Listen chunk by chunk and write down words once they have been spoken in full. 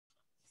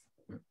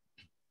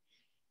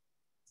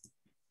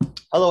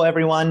Hello,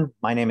 everyone.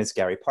 My name is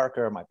Gary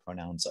Parker. My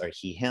pronouns are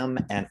he, him,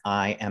 and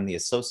I am the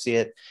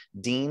Associate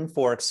Dean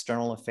for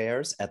External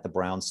Affairs at the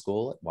Brown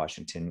School at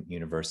Washington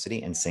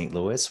University in St.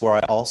 Louis, where I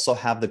also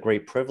have the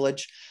great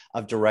privilege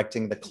of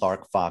directing the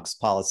Clark Fox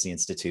Policy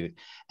Institute.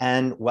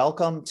 And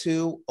welcome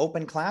to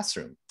Open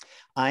Classroom.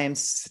 I am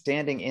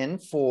standing in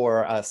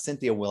for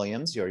Cynthia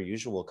Williams, your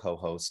usual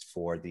co-host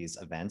for these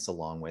events,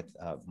 along with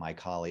my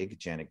colleague,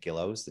 Janet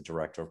Gillows, the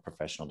Director of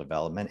Professional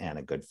Development and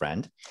a good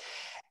friend.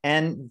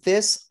 And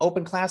this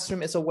open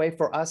classroom is a way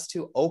for us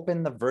to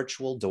open the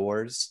virtual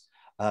doors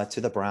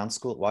to the Brown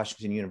School at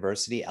Washington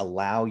University,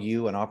 allow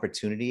you an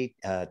opportunity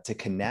to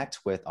connect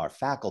with our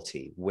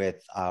faculty,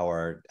 with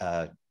our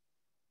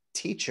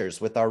teachers,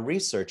 with our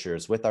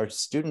researchers, with our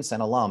students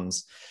and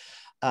alums,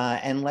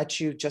 and let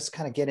you just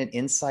kind of get an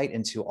insight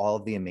into all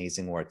of the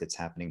amazing work that's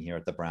happening here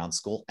at the Brown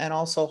School, and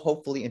also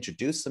hopefully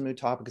introduce some new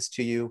topics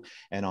to you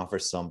and offer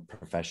some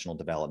professional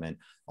development.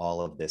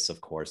 All of this,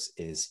 of course,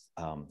 is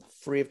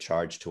free of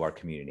charge to our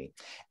community.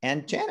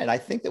 And Janet, I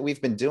think that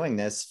we've been doing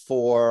this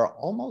for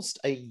almost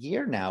a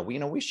year now.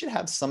 We should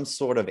have some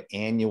sort of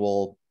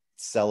annual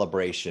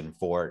celebration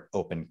for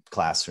Open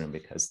Classroom,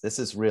 because this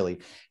has really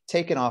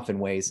taken off in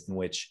ways in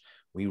which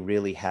we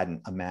really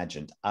hadn't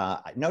imagined.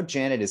 I know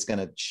Janet is going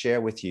to share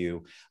with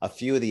you a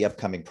few of the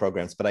upcoming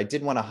programs, but I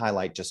did want to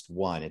highlight just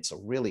one. It's a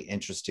really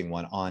interesting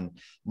one. On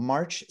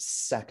March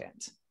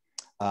 2nd,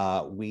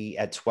 we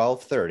at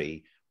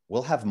 12:30,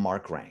 we'll have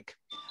Mark Rank,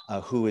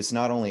 who is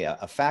not only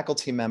a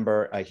faculty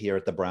member here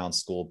at the Brown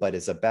School, but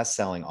is a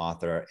best-selling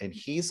author. And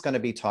he's going to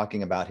be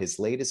talking about his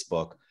latest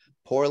book,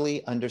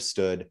 Poorly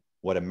Understood: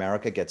 What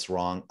America Gets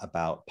Wrong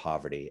About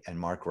Poverty. And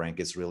Mark Rank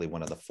is really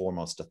one of the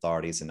foremost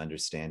authorities in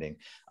understanding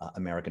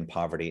American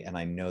poverty. And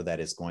I know that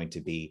is going to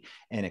be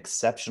an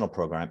exceptional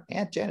program.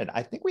 And Janet,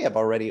 I think we have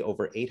already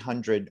over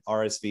 800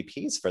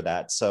 RSVPs for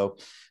that. So,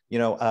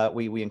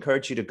 we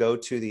encourage you to go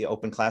to the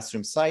Open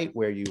Classroom site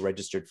where you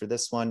registered for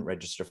this one,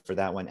 register for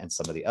that one, and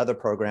some of the other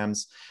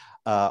programs.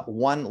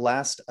 One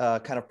last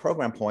kind of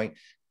program point.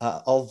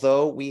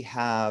 Although we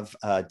have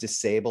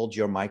disabled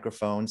your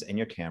microphones and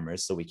your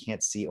cameras so we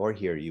can't see or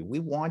hear you, we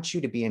want you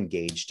to be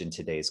engaged in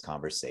today's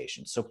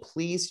conversation. So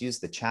please use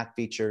the chat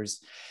features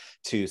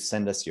to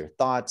send us your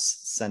thoughts,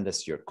 send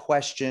us your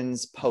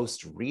questions,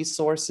 post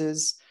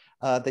resources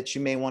that you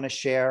may want to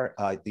share.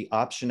 The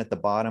option at the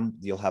bottom,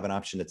 you'll have an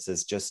option that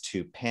says just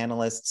to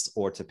panelists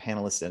or to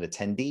panelists and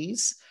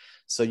attendees.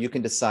 So you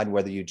can decide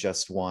whether you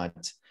just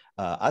want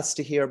us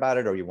to hear about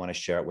it or you want to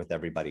share it with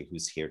everybody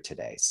who's here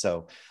today.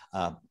 So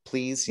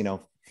please,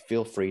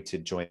 feel free to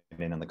join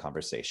in on the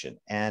conversation.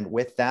 And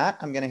with that,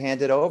 I'm going to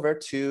hand it over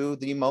to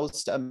the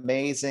most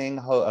amazing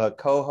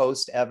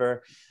co-host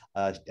ever.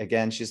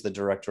 Again, she's the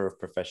Director of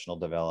Professional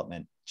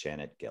Development,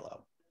 Janet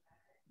Gillow.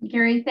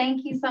 Gary,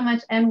 thank you so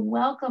much, and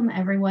welcome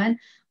everyone.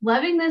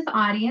 Loving this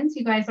audience.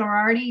 You guys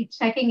are already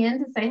checking in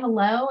to say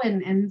hello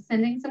and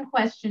sending some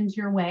questions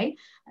our way.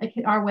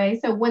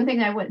 So one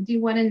thing I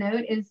do want to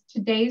note is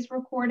today's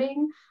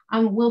recording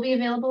will be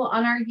available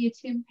on our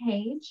YouTube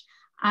page.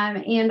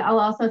 And I'll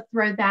also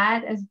throw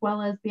that, as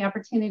well as the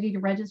opportunity to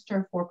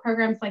register for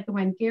programs like the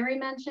one Gary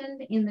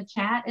mentioned, in the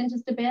chat in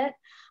just a bit.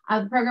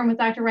 The program with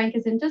Dr. Rank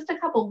is in just a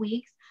couple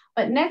weeks,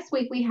 but next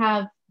week we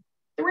have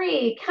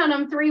three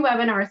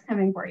webinars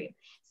coming for you.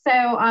 So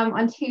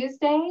on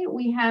Tuesday,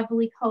 we have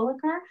Lee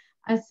Koliker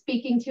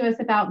speaking to us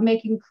about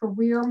making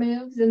career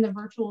moves in the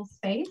virtual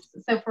space.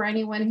 So for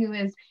anyone who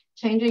is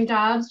changing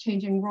jobs,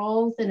 changing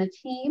roles in a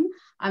team,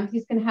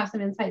 he's going to have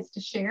some insights to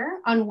share.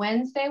 On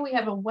Wednesday, we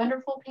have a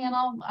wonderful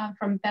panel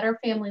from Better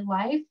Family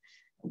Life,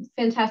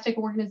 fantastic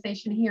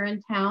organization here in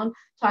town,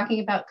 talking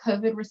about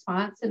COVID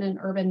response in an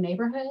urban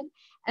neighborhood.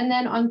 And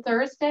then on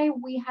Thursday,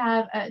 we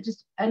have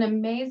just an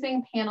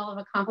amazing panel of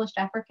accomplished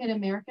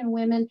African-American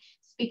women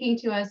speaking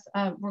to us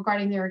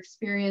regarding their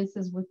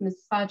experiences with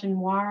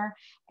misogynoir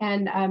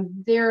and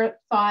their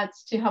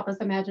thoughts to help us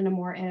imagine a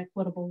more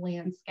equitable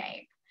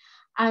landscape.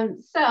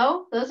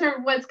 So those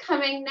are what's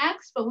coming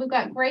next, but we've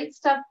got great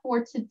stuff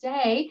for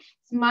today.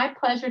 It's my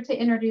pleasure to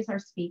introduce our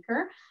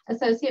speaker.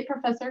 Associate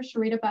Professor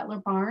Sharita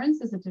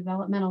Butler-Barnes is a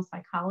developmental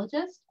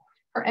psychologist.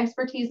 Her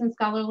expertise and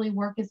scholarly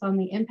work is on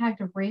the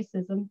impact of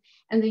racism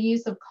and the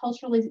use of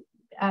culturally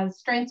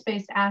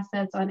strengths-based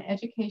assets on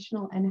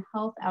educational and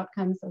health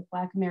outcomes of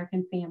Black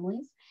American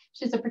families.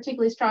 She has a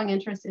particularly strong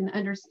interest in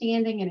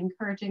understanding and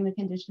encouraging the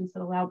conditions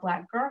that allow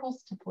Black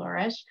girls to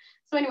flourish.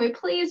 So anyway,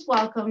 please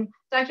welcome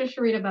Dr.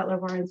 Sharita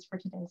Butler-Barnes for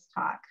today's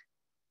talk.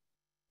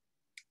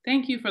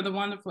 Thank you for the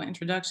wonderful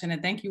introduction,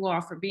 and thank you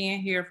all for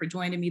being here, for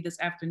joining me this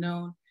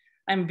afternoon.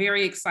 I'm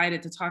very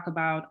excited to talk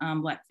about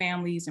Black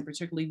families and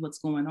particularly what's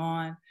going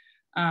on.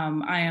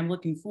 I am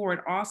looking forward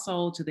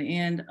also to the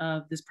end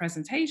of this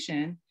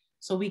presentation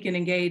so we can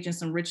engage in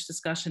some rich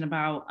discussion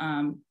about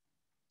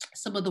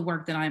some of the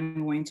work that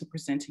I'm going to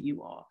present to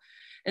you all.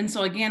 And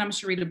so again, I'm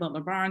Sharita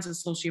Butler-Barnes,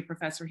 Associate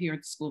Professor here at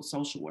the School of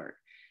Social Work.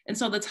 And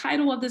so the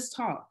title of this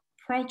talk,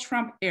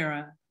 Pro-Trump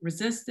Era,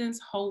 Resistance,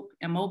 Hope,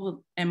 and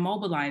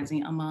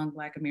Mobilizing Among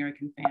Black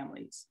American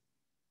Families.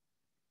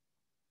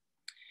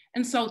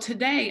 And so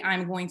today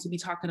I'm going to be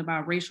talking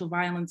about racial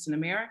violence in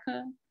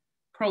America,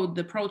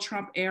 the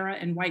pro-Trump era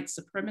and white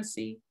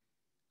supremacy,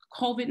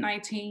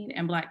 COVID-19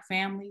 and Black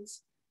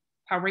families,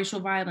 how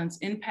racial violence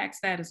impacts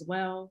that as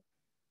well,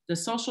 the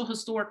social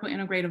historical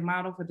integrative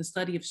model for the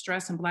study of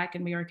stress in Black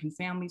American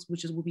families,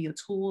 which will be a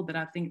tool that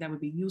I think that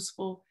would be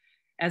useful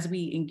as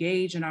we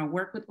engage in our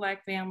work with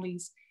Black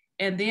families.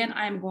 And then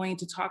I'm going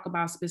to talk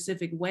about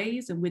specific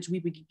ways in which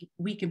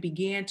we can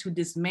begin to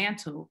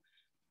dismantle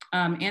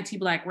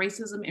anti-Black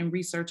racism in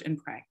research and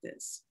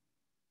practice.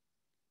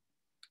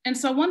 And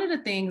so one of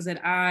the things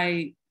that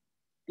I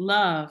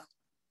love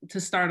to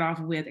start off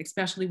with,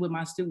 especially with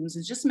my students,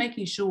 is just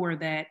making sure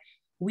that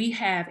we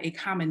have a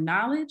common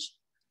knowledge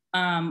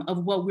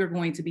of what we're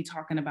going to be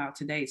talking about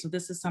today. So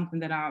this is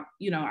something that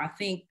I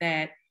think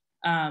that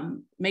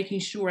making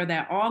sure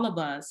that all of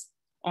us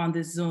on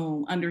this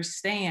Zoom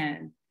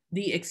understand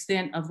the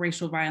extent of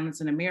racial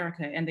violence in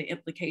America and the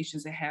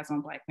implications it has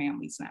on Black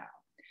families now.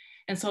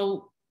 And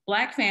so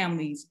Black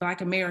families,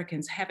 Black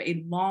Americans have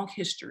a long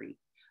history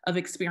of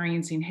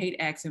experiencing hate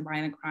acts and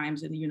violent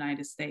crimes in the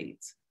United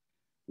States.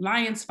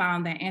 Lyons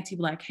found that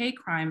anti-Black hate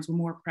crimes were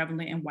more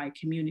prevalent in white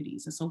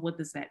communities. And so what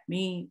does that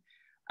mean?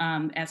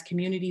 As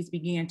communities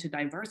began to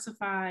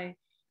diversify,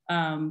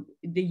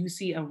 you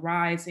see a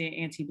rise in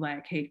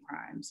anti-Black hate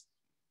crimes.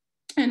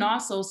 And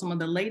also some of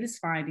the latest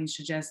findings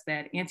suggest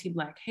that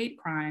anti-Black hate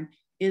crime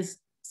is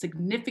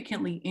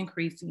significantly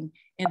increasing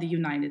in the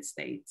United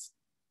States.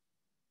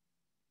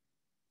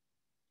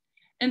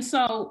 And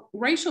so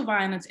racial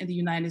violence in the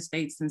United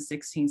States since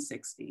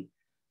 1660.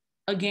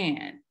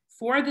 Again,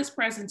 for this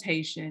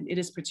presentation, it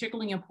is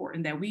particularly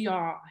important that we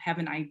all have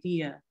an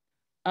idea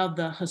of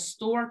the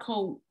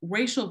historical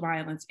racial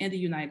violence in the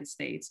United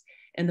States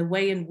and the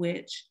way in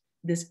which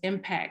this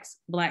impacts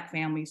Black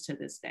families to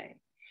this day.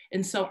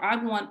 And so I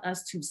want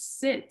us to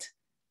sit,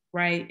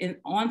 right,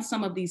 on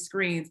some of these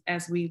screens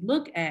as we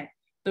look at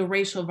the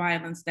racial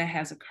violence that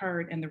has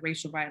occurred and the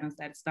racial violence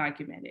that is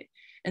documented.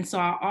 And so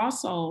I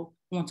also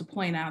want to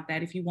point out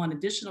that if you want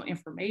additional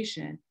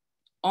information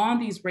on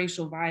these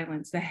racial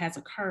violence that has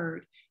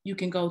occurred, you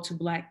can go to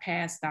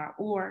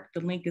blackpast.org.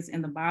 The link is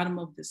in the bottom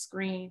of the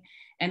screen.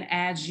 And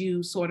as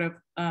you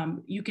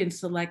you can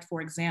select,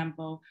 for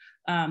example,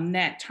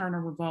 Nat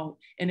Turner Revolt,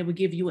 and it will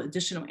give you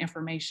additional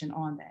information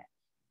on that.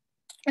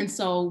 And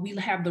so we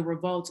have the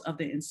revolts of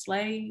the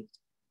enslaved.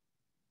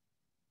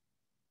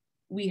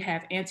 We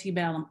have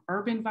antebellum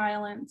urban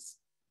violence.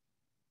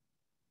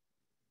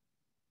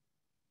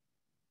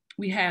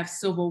 We have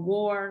Civil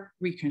War,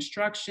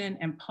 Reconstruction,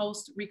 and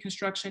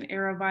post-Reconstruction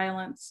era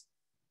violence.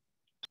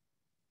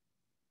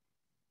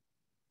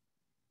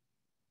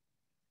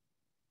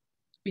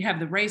 We have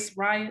the race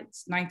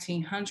riots,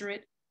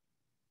 1900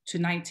 to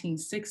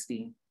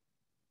 1960.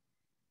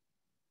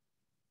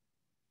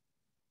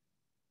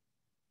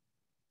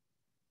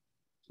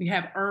 We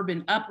have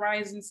urban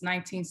uprisings,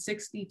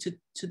 1960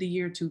 to the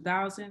year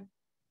 2000.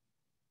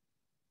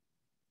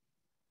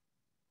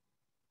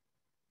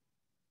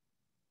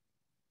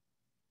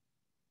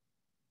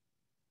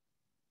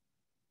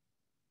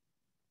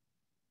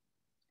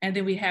 And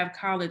then we have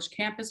college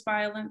campus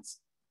violence.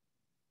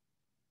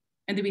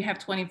 And then we have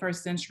 21st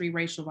century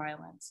racial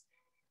violence.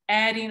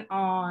 Adding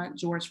on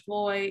George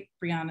Floyd,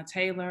 Breonna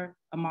Taylor,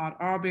 Ahmaud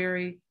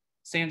Arbery,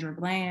 Sandra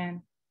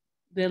Bland,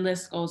 the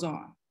list goes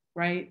on,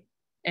 right?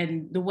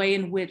 And the way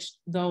in which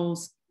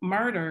those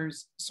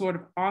murders sort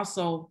of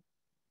also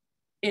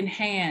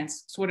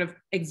enhanced, sort of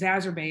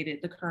exacerbated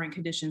the current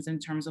conditions in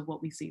terms of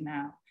what we see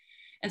now.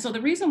 And so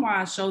the reason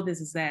why I show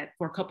this is that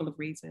for a couple of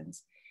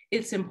reasons.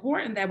 It's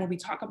important that when we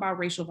talk about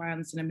racial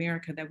violence in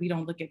America, that we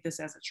don't look at this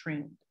as a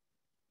trend,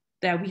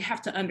 that we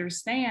have to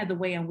understand the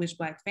way in which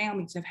Black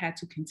families have had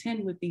to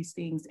contend with these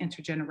things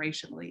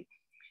intergenerationally.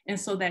 And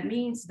so that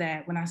means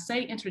that when I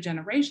say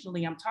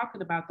intergenerationally, I'm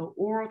talking about the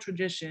oral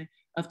tradition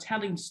of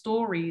telling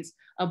stories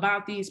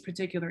about these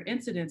particular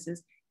incidences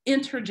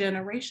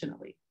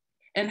intergenerationally,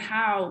 and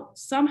how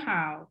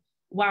somehow,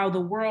 while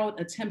the world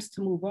attempts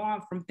to move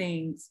on from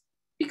things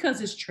because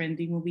it's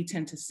trendy when we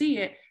tend to see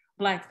it,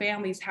 Black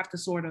families have to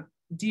sort of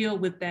deal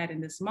with that in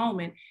this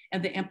moment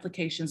and the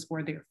implications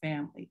for their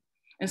family.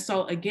 And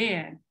so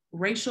again,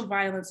 racial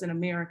violence in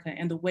America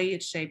and the way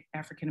it shaped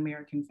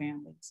African-American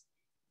families.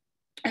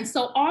 And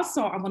so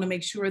also I wanna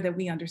make sure that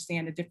we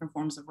understand the different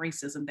forms of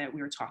racism that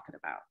we are talking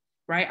about,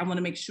 right? I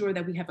wanna make sure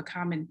that we have a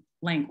common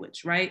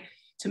language, right?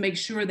 To make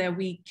sure that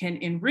we can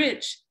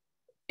enrich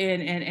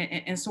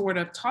and sort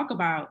of talk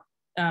about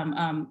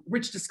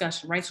rich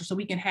discussion, right? So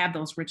we can have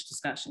those rich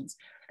discussions.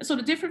 And so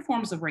the different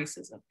forms of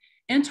racism,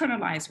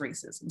 internalized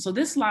racism. So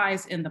this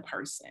lies in the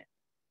person.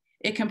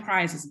 It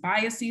comprises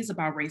biases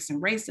about race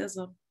and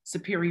racism,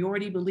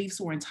 superiority beliefs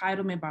or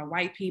entitlement by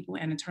white people,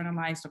 and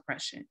internalized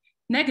oppression,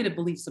 negative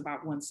beliefs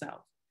about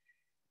oneself.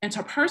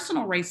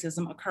 Interpersonal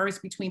racism occurs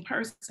between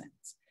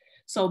persons.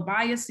 So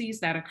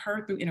biases that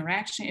occur through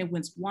interaction in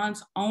which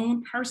one's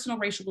own personal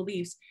racial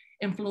beliefs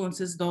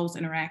influences those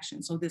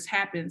interactions. So this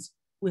happens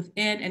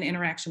within an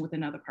interaction with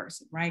another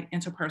person, right?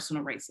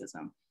 Interpersonal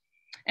racism.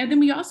 And then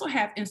we also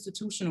have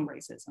institutional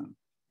racism.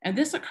 And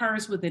this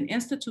occurs within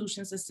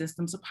institutions and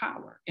systems of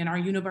power in our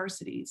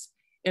universities,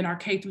 in our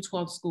K through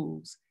 12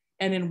 schools,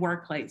 and in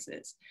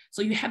workplaces.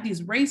 So you have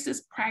these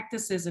racist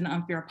practices and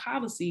unfair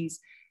policies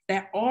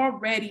that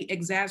already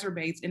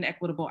exacerbates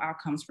inequitable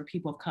outcomes for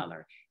people of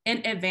color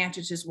and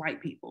advantages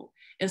white people.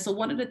 And so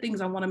one of the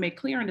things I want to make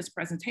clear in this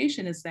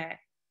presentation is that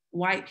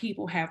white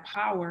people have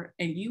power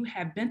and you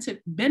have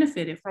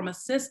benefited from a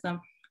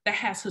system that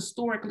has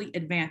historically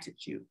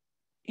advantaged you.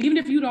 Even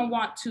if you don't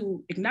want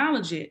to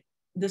acknowledge it,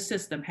 the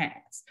system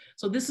has.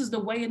 So this is the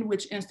way in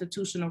which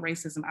institutional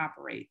racism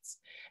operates.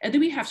 And then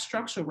we have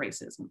structural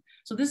racism.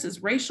 So this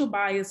is racial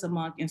bias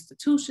among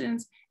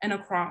institutions and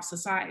across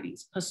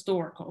societies,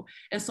 historical.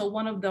 And so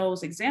one of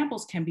those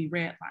examples can be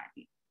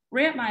redlining.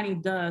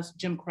 Redlining does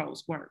Jim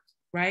Crow's work,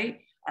 right?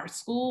 Our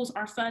schools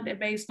are funded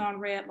based on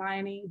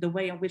redlining, the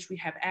way in which we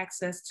have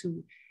access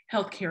to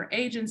healthcare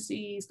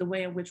agencies, the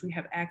way in which we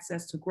have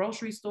access to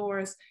grocery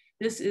stores.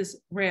 This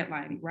is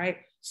redlining, right?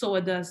 So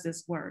it does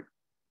this work.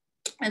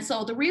 And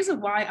so the reason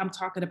why I'm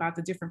talking about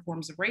the different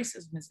forms of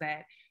racism is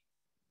that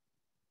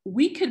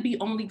we could be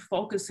only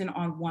focusing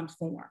on one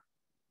form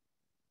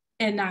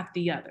and not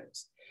the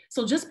others.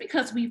 So just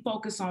because we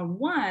focus on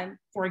one,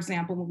 for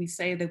example, when we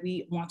say that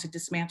we want to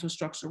dismantle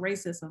structural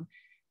racism,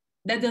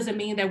 that doesn't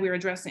mean that we're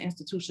addressing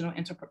institutional,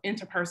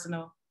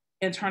 interpersonal,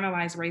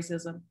 internalized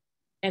racism.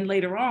 And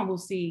later on, we'll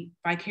see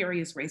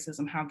vicarious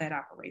racism, how that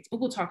operates, but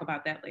we'll talk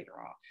about that later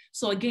on.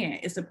 So again,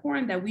 it's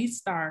important that we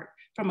start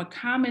from a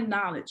common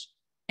knowledge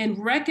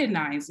and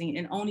recognizing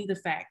and owning the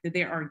fact that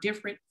there are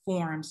different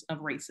forms of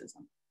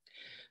racism.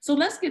 So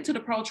let's get to the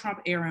pro-Trump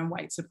era and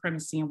white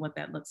supremacy and what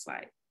that looks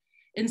like.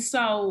 And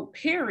so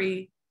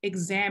Perry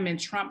examined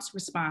Trump's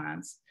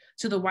response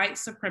to the white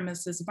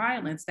supremacist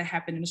violence that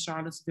happened in the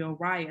Charlottesville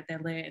riot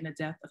that led in the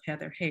death of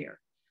Heather Heyer,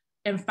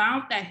 and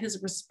found that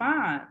his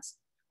response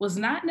was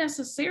not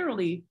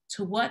necessarily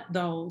to what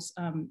those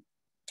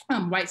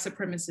white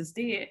supremacists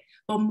did,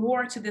 but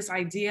more to this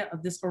idea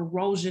of this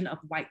erosion of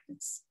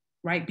whiteness,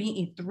 right?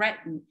 Being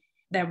threatened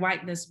that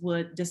whiteness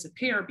would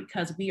disappear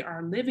because we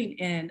are living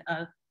in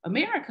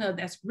America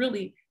that's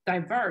really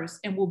diverse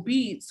and will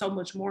be so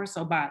much more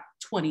so by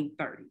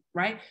 2030,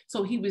 right?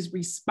 So he was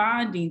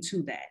responding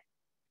to that.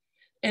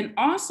 And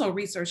also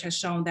research has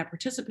shown that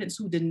participants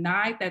who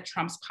denied that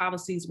Trump's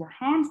policies were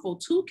harmful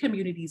to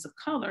communities of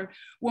color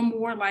were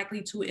more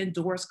likely to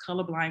endorse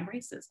colorblind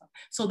racism.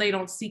 So they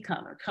don't see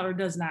color. Color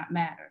does not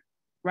matter,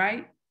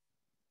 right?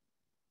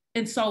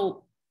 And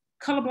so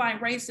colorblind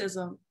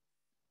racism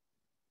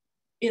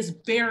is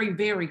very,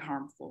 very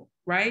harmful,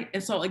 right?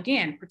 And so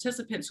again,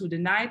 participants who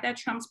denied that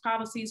Trump's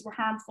policies were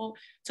harmful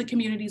to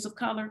communities of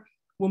color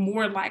were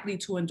more likely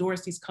to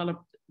endorse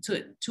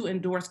to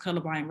endorse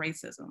colorblind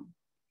racism.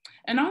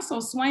 And also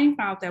Swain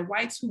found that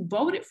whites who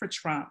voted for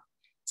Trump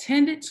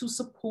tended to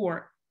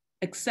support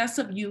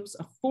excessive use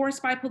of force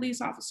by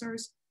police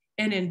officers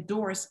and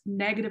endorse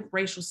negative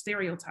racial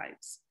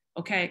stereotypes,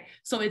 okay?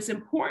 So it's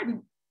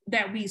important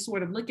that we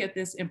sort of look at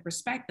this in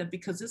perspective,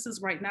 because this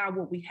is right now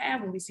what we have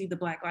when we see the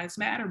Black Lives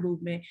Matter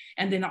movement,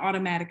 and then the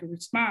automatic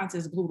response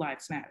is Blue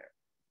Lives Matter,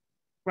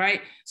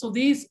 right? So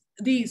these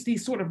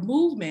sort of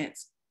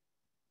movements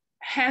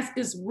has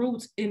its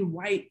roots in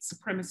white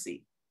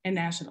supremacy and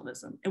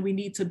nationalism, and we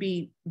need to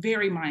be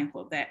very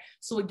mindful of that.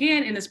 So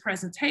again, in this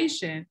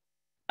presentation,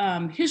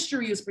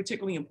 history is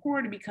particularly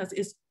important because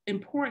it's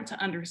important to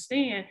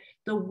understand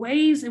the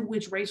ways in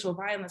which racial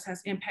violence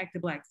has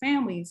impacted Black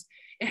families,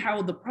 and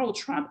how the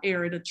pro-Trump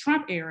era, the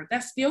Trump era,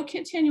 that's still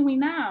continuing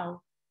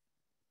now,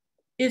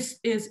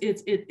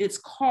 it's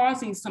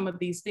causing some of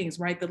these things,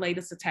 right? The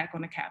latest attack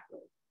on the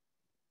Capitol.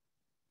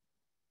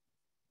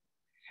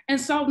 And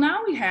so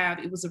now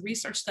it was a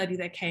research study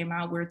that came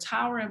out where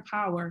Tower and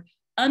Power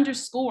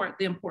underscored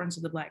the importance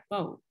of the Black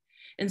vote.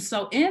 And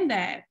so in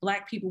that,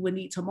 Black people would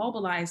need to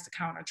mobilize to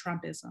counter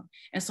Trumpism.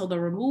 And so the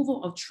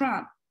removal of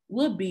Trump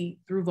would be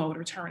through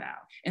voter turnout.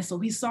 And so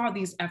we saw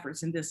these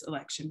efforts in this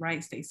election,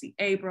 right? Stacey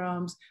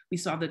Abrams, we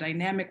saw the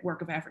dynamic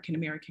work of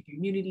African-American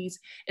communities.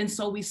 And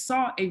so we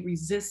saw a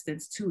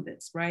resistance to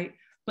this, right?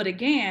 But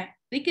again,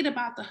 thinking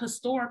about the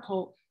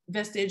historical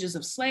vestiges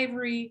of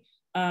slavery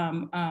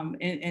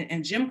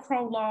and Jim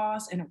Crow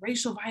laws and the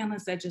racial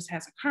violence that just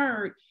has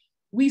occurred,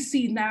 we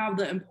see now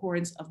the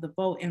importance of the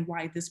vote and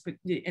why this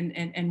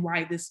and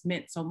why this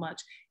meant so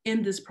much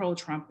in this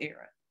pro-Trump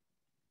era,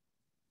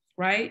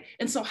 right?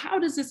 And so how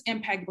does this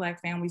impact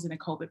Black families in the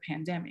COVID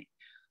pandemic?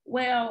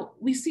 Well,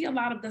 we see a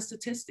lot of the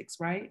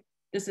statistics, right?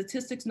 The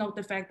statistics note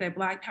the fact that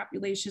Black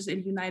populations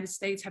in the United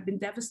States have been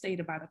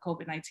devastated by the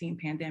COVID-19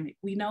 pandemic.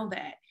 We know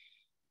that.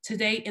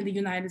 Today in the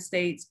United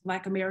States,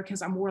 Black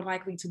Americans are more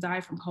likely to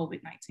die from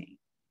COVID-19.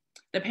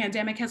 The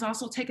pandemic has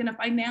also taken a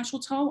financial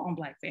toll on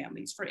Black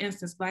families. For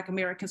instance, Black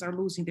Americans are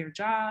losing their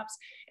jobs,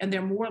 and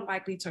they're more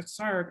likely to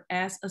serve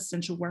as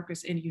essential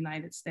workers in the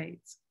United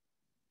States.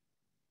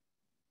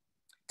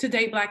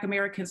 Today, Black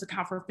Americans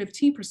account for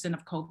 15%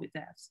 of COVID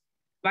deaths.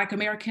 Black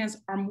Americans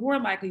are more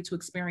likely to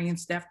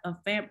experience death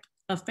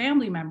of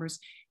family members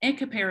in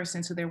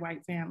comparison to their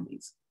white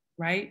families,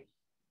 right?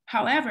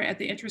 However, at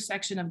the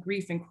intersection of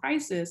grief and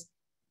crisis,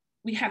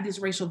 we have this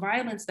racial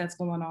violence that's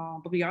going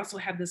on, but we also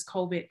have this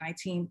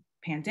COVID-19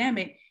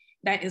 pandemic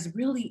that is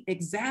really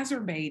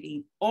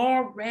exacerbating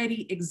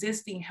already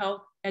existing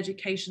health,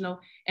 educational,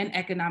 and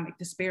economic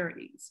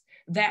disparities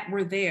that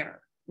were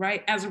there,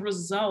 right, as a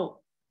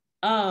result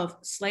of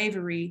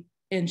slavery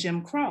and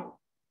Jim Crow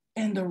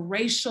and the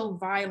racial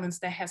violence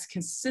that has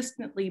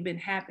consistently been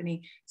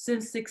happening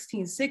since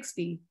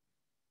 1660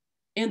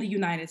 in the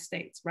United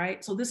States,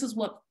 right? So this is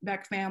what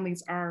Black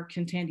families are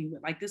contending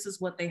with. Like, this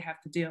is what they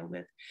have to deal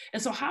with.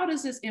 And so how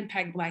does this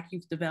impact Black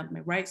youth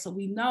development, right? So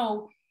we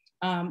know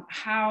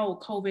how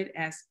COVID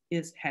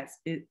is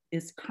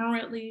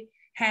currently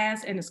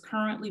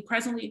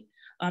presently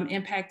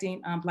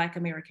impacting Black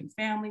American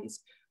families.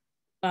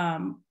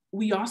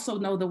 We also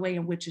know the way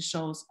in which it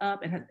shows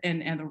up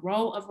and the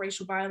role of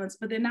racial violence.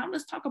 But then now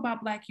let's talk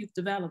about Black youth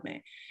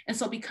development. And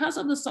so because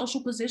of the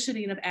social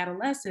positioning of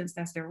adolescents,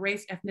 that's their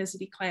race,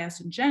 ethnicity, class,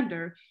 and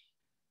gender,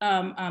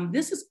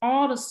 this is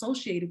all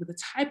associated with the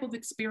type of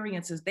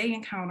experiences they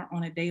encounter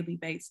on a daily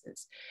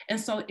basis. And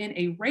so in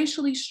a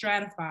racially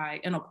stratified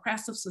and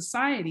oppressive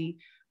society,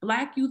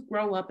 Black youth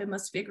grow up and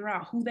must figure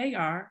out who they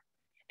are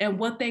and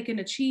what they can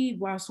achieve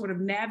while sort of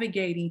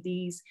navigating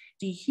these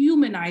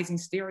dehumanizing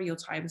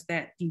stereotypes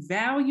that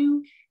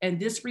devalue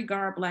and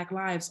disregard Black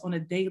lives on a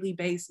daily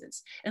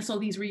basis. And so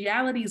these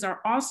realities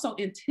are also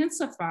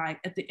intensified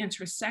at the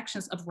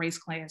intersections of race,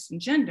 class, and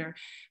gender,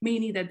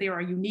 meaning that there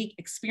are unique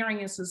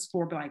experiences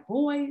for Black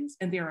boys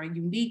and there are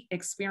unique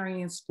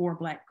experiences for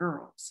Black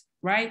girls,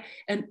 right?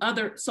 And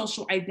other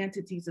social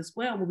identities as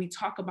well, when we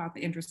talk about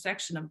the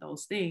intersection of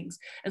those things.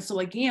 And so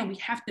again, we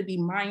have to be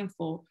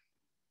mindful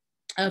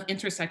of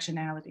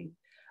intersectionality.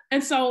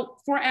 And so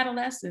for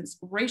adolescents,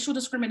 racial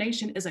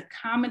discrimination is a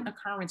common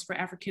occurrence for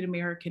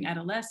African-American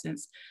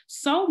adolescents,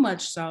 so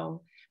much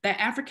so that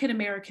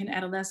African-American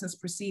adolescents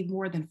perceive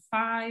more than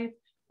 5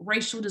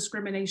 racial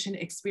discrimination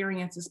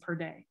experiences per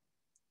day,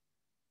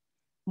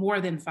 more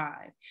than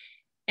 5.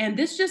 And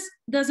this just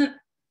doesn't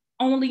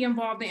only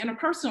involve the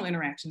interpersonal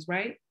interactions,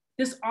 right?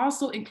 This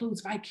also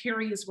includes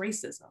vicarious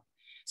racism.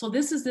 So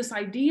this is this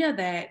idea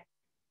that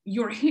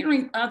you're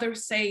hearing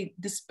others say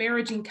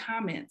disparaging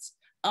comments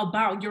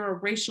about your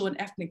racial and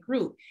ethnic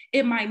group.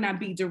 It might not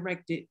be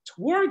directed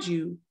towards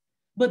you,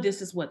 but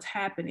this is what's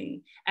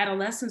happening.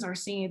 Adolescents are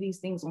seeing these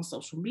things on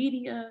social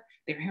media.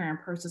 They're hearing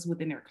persons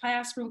within their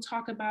classroom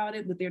talk about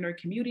it, within their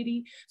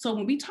community. So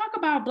when we talk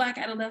about Black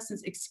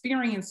adolescents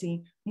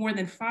experiencing more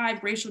than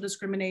 5 racial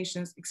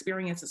discriminations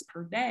experiences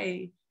per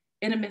day,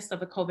 in the midst of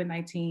the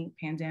COVID-19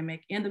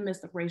 pandemic, in the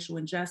midst of racial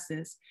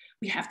injustice,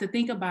 we have to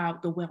think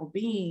about the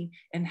well-being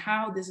and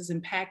how this is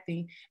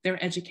impacting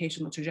their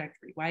educational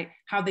trajectory, right?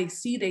 How they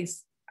see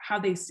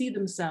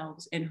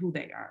themselves and who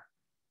they are.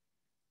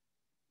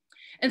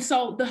 And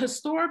so the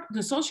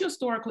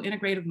socio-historical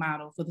integrative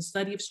model for the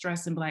study of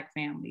stress in Black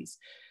families,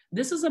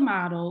 this is a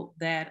model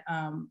that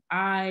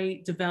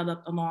I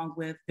developed along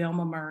with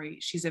Velma Murray.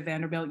 She's at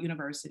Vanderbilt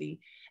University.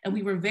 And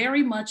we were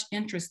very much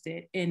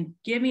interested in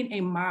giving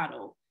a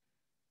model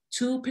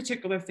to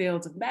particular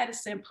fields of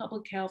medicine,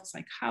 public health,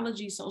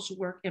 psychology, social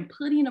work, and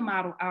putting a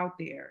model out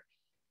there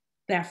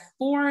that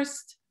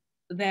forced,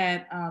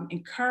 that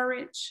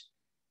encouraged,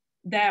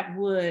 that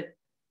would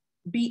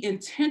be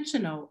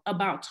intentional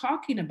about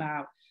talking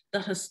about the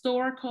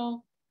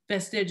historical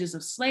vestiges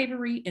of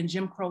slavery and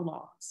Jim Crow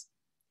laws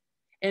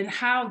and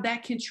how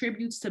that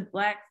contributes to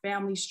Black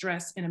family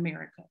stress in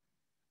America.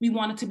 We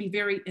wanted to be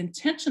very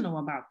intentional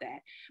about that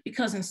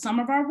because in some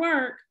of our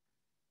work,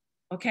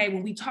 okay,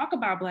 when we talk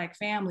about Black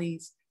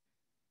families,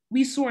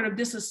 we sort of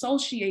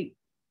disassociate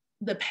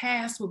the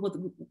past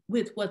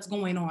with what's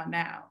going on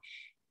now.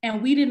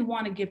 And we didn't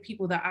want to give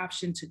people the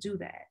option to do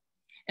that.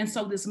 And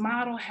so this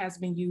model has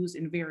been used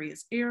in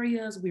various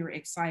areas. We were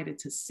excited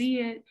to see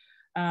it.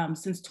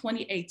 Since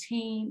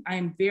 2018, I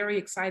am very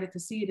excited to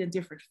see it in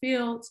different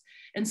fields.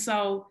 And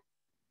so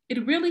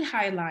it really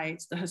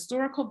highlights the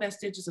historical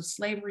vestiges of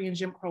slavery and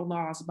Jim Crow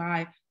laws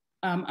by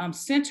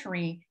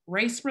centering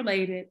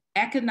race-related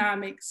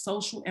economic,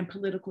 social, and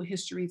political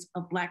histories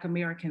of Black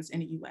Americans in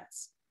the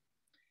US.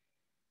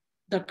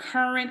 The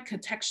current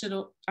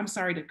sociocultural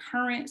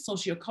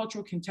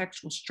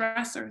contextual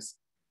stressors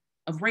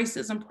of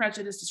racism,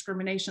 prejudice,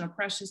 discrimination,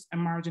 oppression,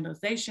 and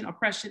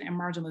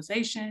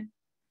marginalization,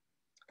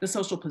 the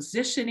social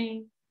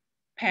positioning,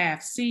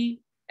 path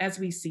C, as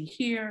we see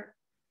here,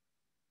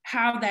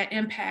 how that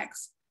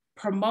impacts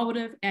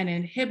promotive and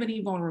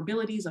inhibiting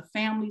vulnerabilities of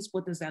families.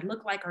 What does that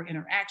look like? Our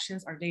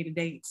interactions, our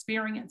day-to-day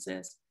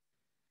experiences.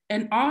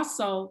 And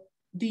also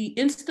the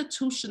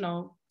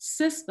institutional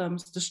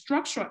systems, the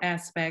structural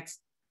aspects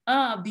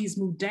of these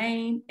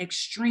mundane,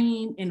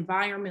 extreme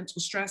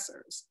environmental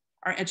stressors,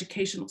 our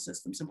educational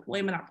systems,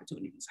 employment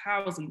opportunities,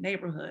 housing,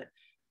 neighborhood,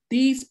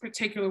 these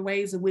particular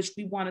ways in which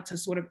we wanted to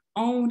sort of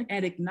own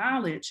and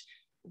acknowledge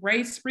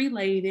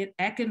race-related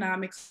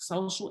economic,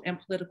 social, and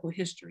political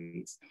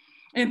histories.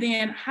 And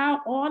then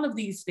how all of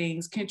these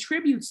things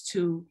contributes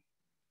to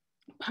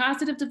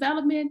positive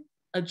development,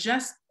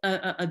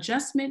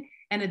 adjustment,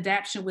 and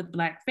adaptation with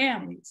Black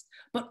families,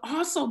 but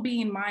also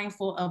being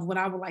mindful of what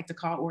I would like to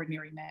call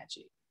ordinary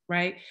magic,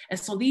 right? And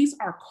so these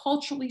are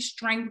culturally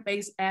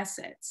strength-based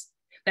assets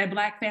that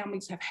Black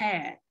families have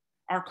had,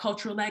 our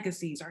cultural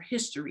legacies, our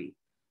history,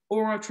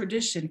 oral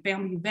tradition,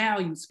 family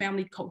values,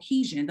 family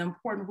cohesion, the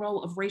important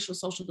role of racial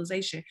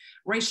socialization,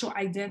 racial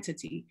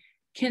identity,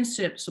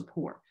 kinship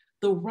support,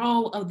 the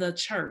role of the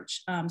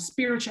church,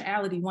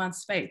 spirituality,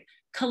 one's faith,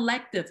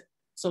 collective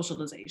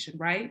socialization,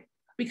 right?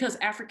 Because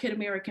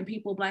African-American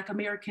people, Black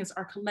Americans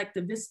are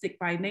collectivistic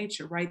by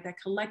nature, right? That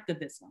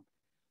collectivism.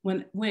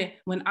 When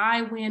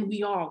I win,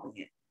 we all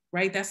win,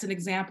 right? That's an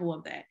example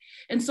of that.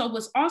 And so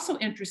what's also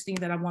interesting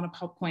that I want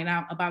to point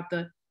out about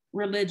the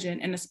religion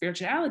and the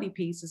spirituality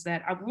piece is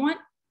that I want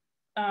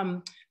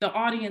the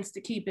audience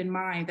to keep in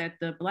mind that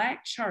the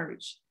Black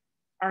church,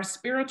 our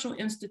spiritual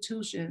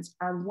institutions,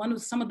 are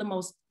some of the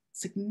most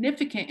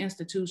significant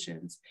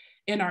institutions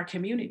in our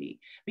community,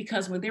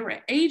 because when there were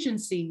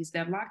agencies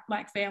that locked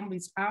Black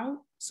families out,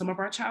 some of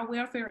our child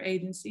welfare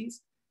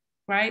agencies,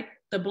 right?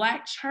 The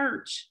Black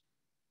church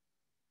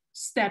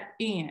stepped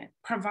in,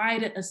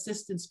 provided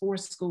assistance for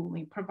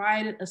schooling,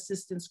 provided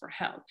assistance for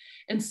health.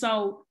 And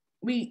so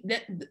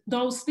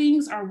those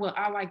things are what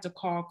I like to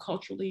call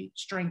culturally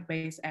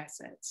strength-based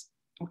assets,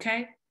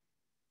 okay?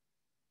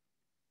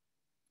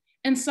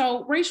 And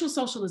so racial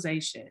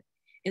socialization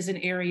is an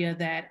area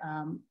that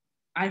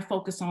I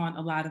focus on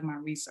a lot of my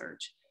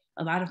research.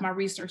 A lot of my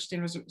research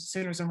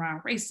centers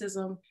around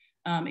racism,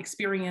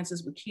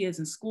 experiences with kids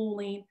in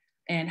schooling,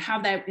 and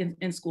how that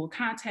in school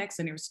context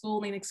and their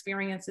schooling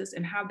experiences,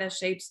 and how that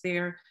shapes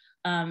their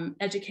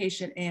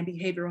education and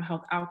behavioral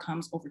health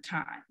outcomes over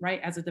time,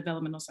 right, as a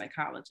developmental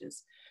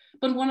psychologist.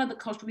 But one of the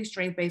culturally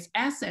strength-based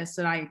assets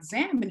that I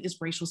examine is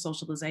racial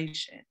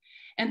socialization.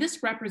 And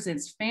this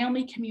represents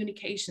family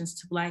communications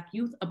to Black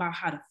youth about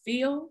how to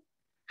feel,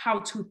 how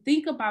to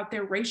think about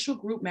their racial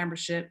group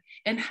membership,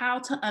 and how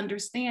to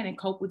understand and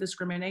cope with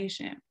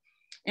discrimination.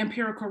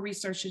 Empirical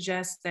research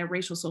suggests that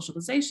racial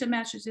socialization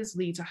messages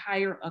lead to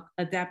higher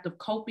adaptive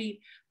coping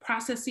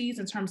processes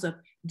in terms of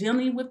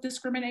dealing with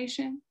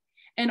discrimination.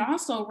 And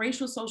also,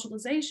 racial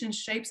socialization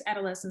shapes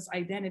adolescents'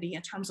 identity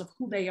in terms of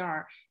who they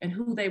are and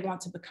who they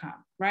want to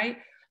become, right?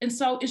 And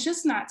so it's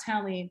just not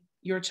telling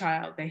your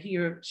child that he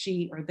or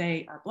she or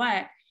they are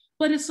Black,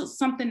 but it's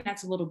something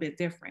that's a little bit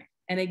different.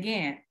 And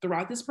again,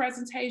 throughout this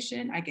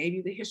presentation, I gave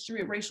you the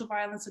history of racial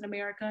violence in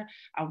America.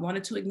 I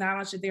wanted to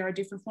acknowledge that there are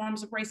different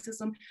forms of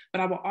racism, but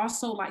I would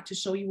also like to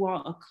show you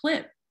all a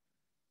clip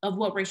of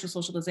what racial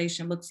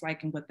socialization looks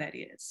like and what that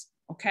is,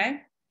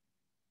 okay?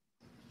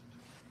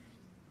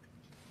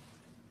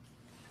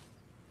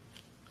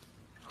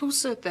 Who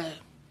said that?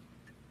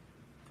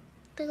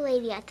 The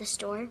lady at the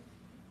store.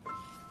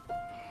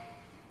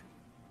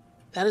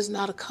 That is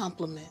not a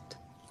compliment.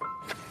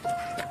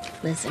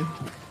 Listen,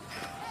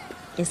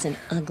 it's an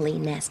ugly,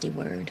 nasty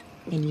word,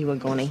 and you are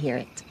going to hear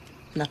it.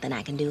 Nothing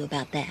I can do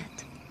about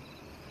that.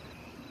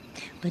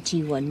 But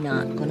you are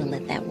not going to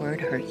let that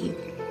word hurt you.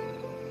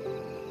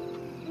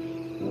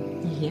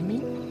 You hear me?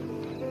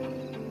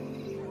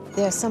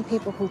 There are some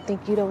people who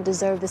think you don't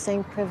deserve the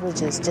same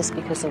privileges just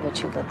because of what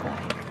you look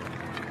like.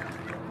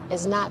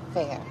 It's not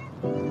fair.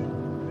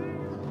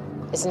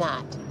 It's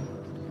not.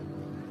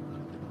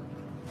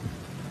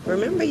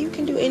 Remember, you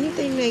can do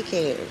anything they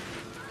can.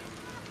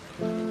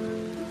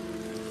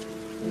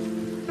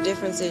 The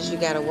difference is you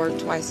gotta work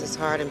twice as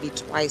hard and be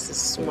twice as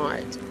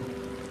smart.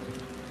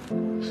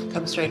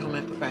 Come straight home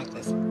after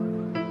practice.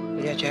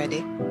 You got your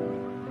ID?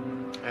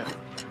 Oh,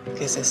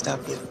 guess I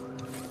stopped you.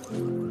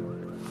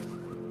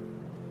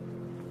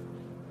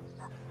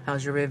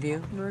 How's your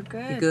review? We're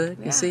good. You good?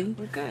 Yeah, you see?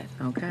 We're good.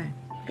 Okay.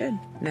 Good.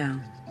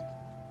 Now,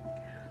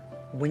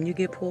 when you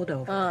get pulled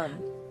over,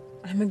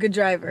 I'm a good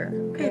driver.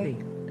 Okay?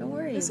 baby, Don't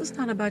worry. this is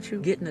not about you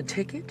getting a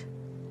ticket.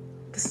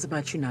 This is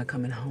about you not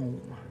coming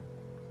home.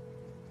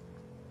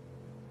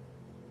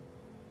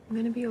 I'm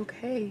gonna be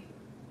okay.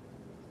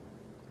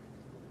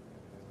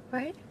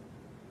 Right?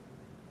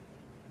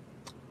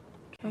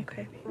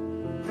 Okay.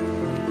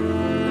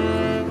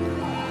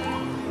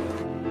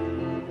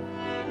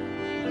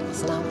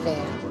 It's not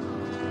fair.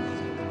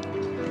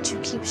 But you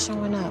keep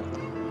showing up.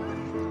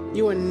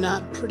 You are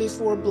not pretty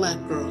for a Black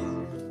girl.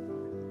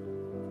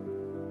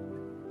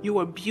 You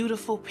are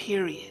beautiful,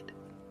 period.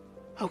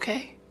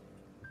 Okay?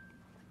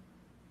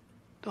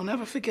 Don't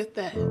ever forget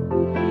that.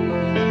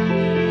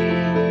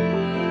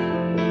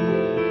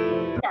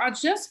 I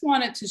just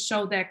wanted to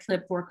show that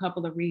clip for a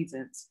couple of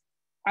reasons.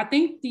 I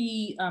think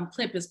the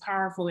clip is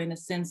powerful in the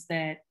sense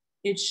that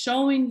it's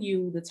showing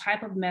you the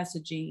type of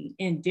messaging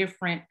in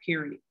different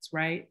periods,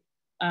 right?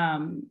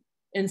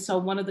 And so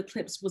one of the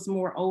clips was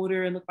more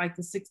older. It looked like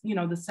the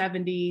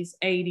 70s,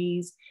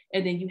 80s,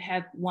 and then you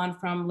had one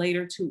from the late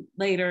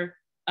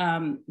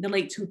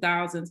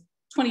 2000s,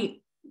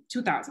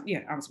 2000. Yeah,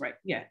 I was right.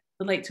 Yeah,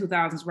 the late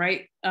 2000s,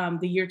 right?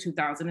 The year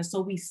 2000. And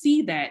so we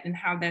see that and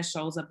how that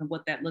shows up and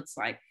what that looks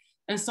like.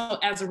 And so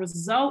as a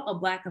result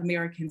of Black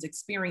Americans'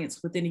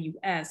 experience within the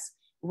US,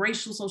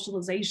 racial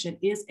socialization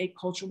is a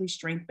culturally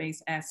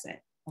strength-based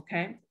asset,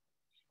 okay?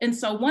 And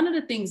so one of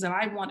the things that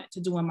I wanted to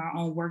do in my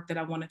own work that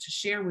I wanted to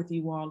share with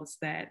you all is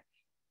that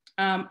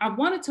I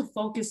wanted to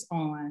focus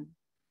on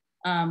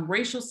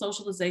racial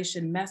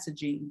socialization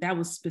messaging that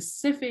was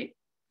specific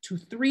to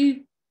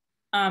three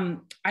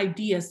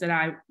ideas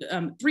that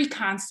three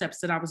concepts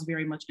that I was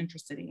very much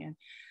interested in.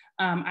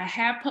 I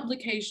have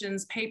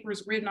publications,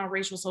 papers written on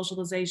racial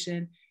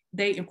socialization.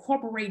 They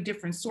incorporate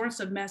different sorts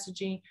of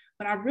messaging,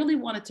 but I really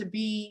wanted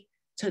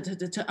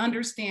to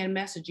understand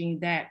messaging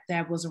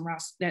that was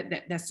around,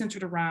 that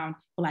centered around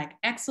Black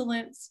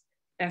excellence,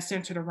 that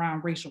centered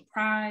around racial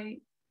pride,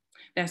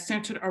 that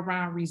centered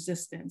around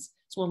resistance.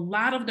 So a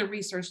lot of the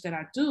research that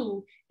I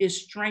do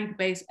is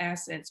strength-based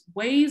assets,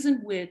 ways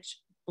in which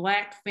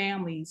Black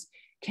families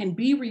can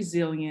be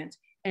resilient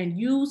and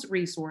use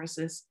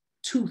resources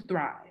to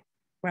thrive,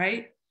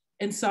 right?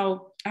 And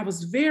so I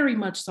was very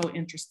much so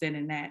interested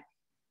in that.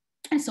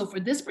 And so for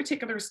this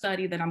particular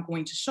study that I'm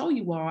going to show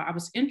you all, I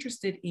was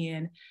interested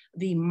in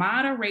the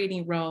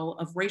moderating role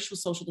of racial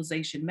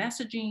socialization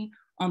messaging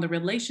on the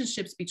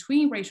relationships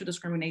between racial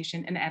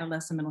discrimination and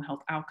adolescent mental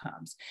health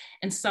outcomes.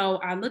 And so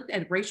I looked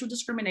at racial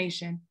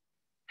discrimination,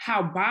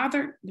 how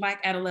bothered Black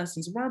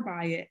adolescents were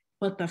by it,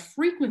 but the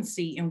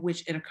frequency in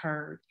which it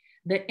occurred,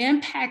 the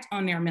impact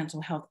on their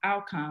mental health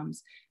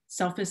outcomes,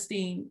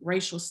 self-esteem,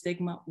 racial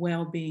stigma,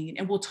 well-being,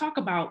 and we'll talk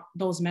about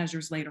those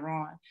measures later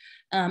on,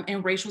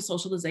 and racial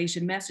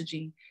socialization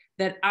messaging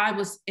that I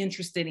was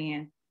interested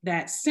in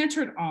that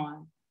centered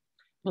on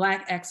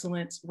Black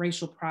excellence,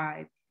 racial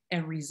pride,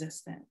 and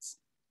resistance.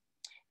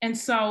 And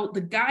so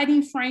the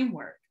guiding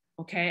framework,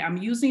 okay, I'm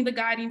using the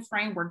guiding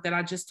framework that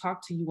I just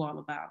talked to you all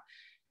about,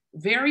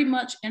 very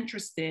much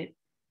interested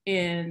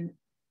in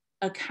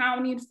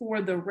accounting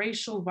for the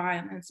racial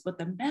violence, but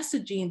the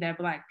messaging that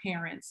Black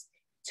parents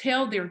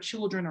tell their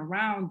children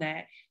around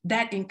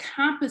that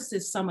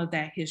encompasses some of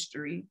that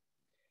history.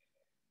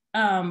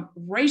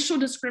 Racial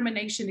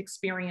discrimination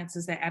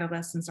experiences that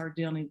adolescents are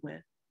dealing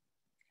with,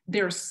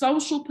 their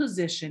social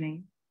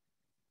positioning,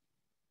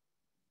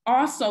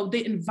 also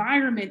the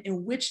environment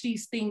in which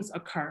these things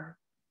occur,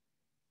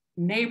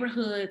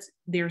 neighborhoods,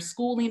 their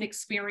schooling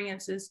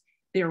experiences,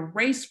 their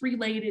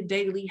race-related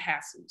daily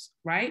hassles,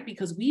 right?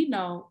 Because we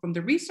know from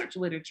the research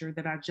literature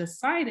that I just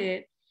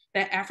cited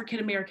that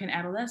African-American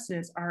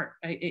adolescents are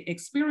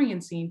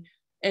experiencing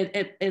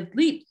at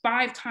least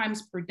 5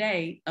 times per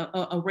day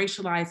a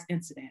racialized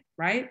incident,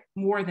 right?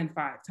 More than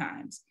 5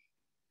 times.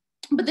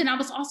 But then I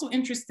was also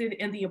interested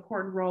in the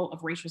important role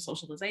of racial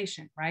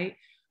socialization, right?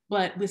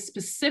 But with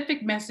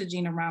specific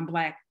messaging around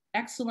Black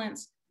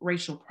excellence,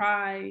 racial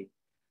pride,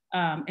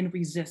 and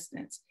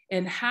resistance,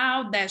 and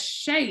how that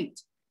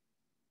shaped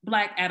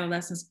Black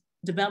adolescents'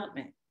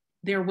 development,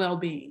 their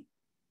well-being.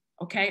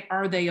 Okay,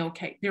 are they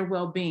okay? Their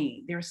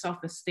well-being, their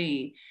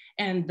self-esteem,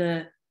 and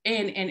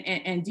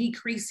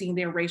decreasing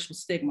their racial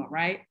stigma,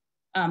 right?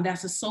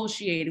 That's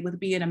associated with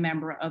being a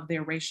member of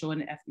their racial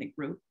and ethnic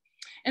group.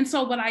 And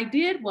so what I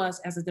did was,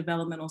 as a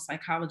developmental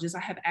psychologist, I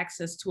have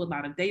access to a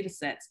lot of data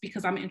sets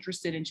because I'm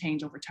interested in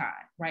change over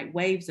time, right?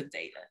 Waves of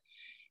data.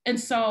 And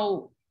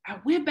so I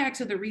went back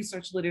to the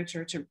research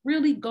literature to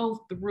really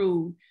go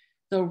through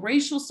the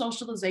racial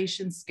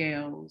socialization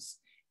scales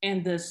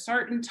and the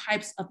certain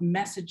types of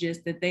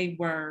messages that they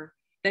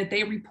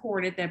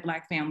reported that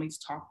Black families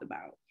talked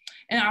about.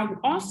 And I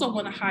also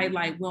want to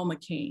highlight Wilma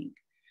King,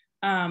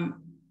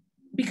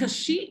 because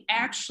she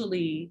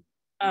actually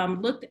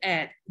looked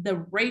at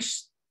the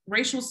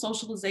racial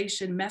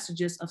socialization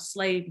messages of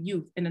slave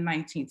youth in the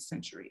 19th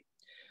century.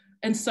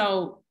 And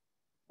so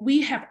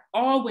we have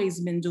always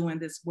been doing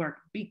this work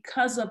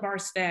because of our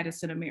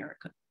status in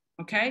America,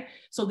 okay?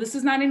 So this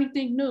is not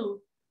anything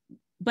new,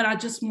 but I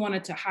just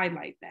wanted to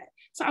highlight that.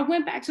 So I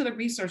went back to the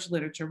research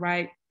literature,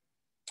 right?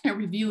 And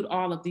reviewed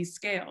all of these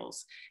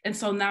scales. And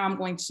so now I'm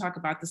going to talk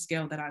about the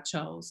scale that I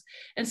chose.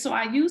 And so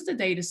I used a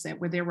data set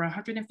where there were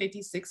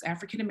 156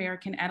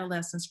 African-American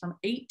adolescents from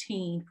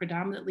 18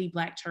 predominantly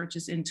Black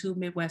churches in 2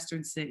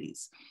 Midwestern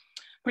cities.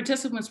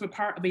 Participants were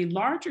part of a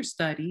larger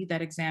study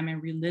that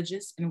examined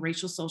religious and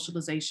racial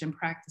socialization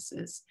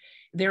practices.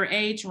 Their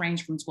age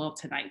ranged from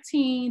 12 to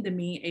 19, the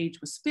mean age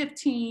was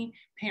 15,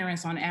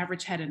 parents on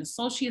average had an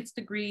associate's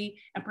degree,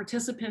 and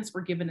participants were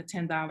given a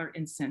 $10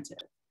 incentive.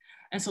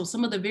 And so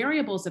some of the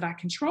variables that I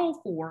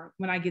control for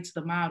when I get to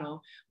the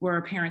model were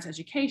a parent's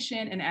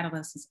education and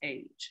adolescent's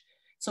age.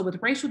 So with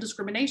racial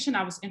discrimination,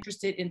 I was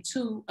interested in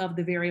 2 of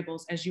the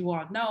variables. As you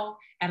all know,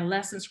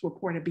 adolescents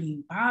reported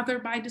being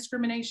bothered by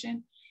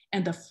discrimination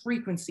and the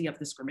frequency of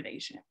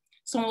discrimination.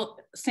 So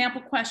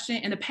sample question,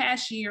 in the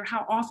past year,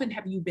 how often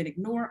have you been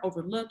ignored,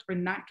 overlooked, or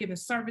not given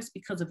service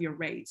because of your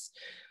race?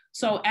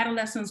 So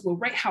adolescents will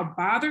rate how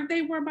bothered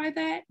they were by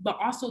that, but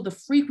also the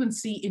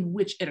frequency in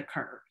which it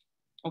occurred,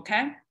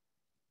 okay?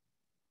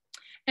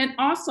 And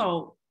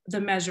also the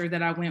measure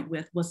that I went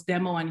with was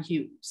Demo and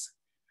Hughes,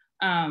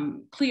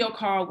 Cleo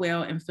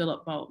Caldwell and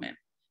Philip Bowman.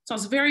 So I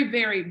was very,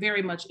 very,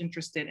 very much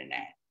interested in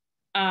that.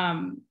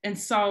 And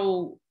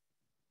so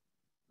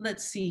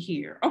let's see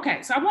here.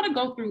 Okay, so I want to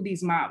go through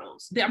these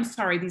models,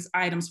 these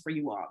items for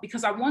you all,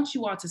 because I want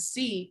you all to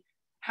see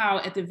how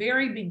at the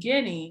very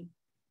beginning,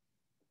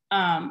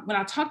 when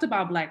I talked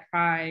about Black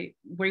pride,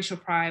 racial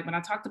pride, when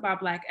I talked about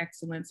Black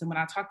excellence, and when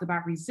I talked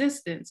about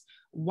resistance,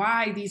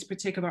 why these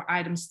particular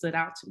items stood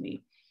out to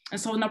me. And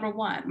so number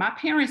one, my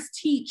parents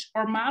teach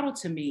or model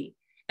to me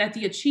that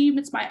the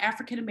achievements by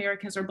African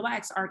Americans or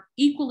Blacks are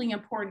equally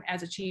important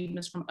as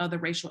achievements from other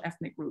racial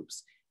ethnic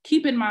groups.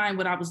 Keep in mind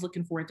what I was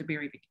looking for at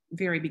the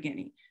very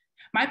beginning.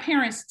 My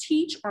parents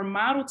teach or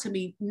model to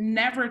me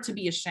never to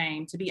be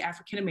ashamed to be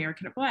African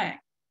American or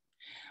Black.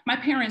 My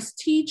parents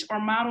teach or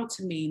model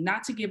to me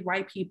not to give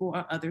white people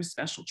or others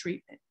special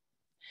treatment.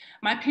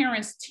 My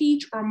parents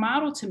teach or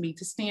model to me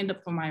to stand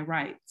up for my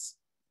rights.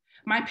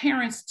 My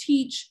parents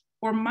teach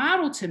or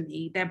model to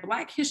me that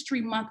Black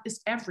History Month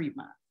is every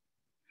month.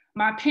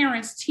 My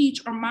parents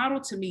teach or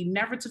model to me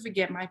never to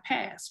forget my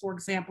past, for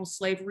example,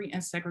 slavery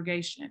and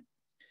segregation.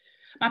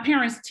 My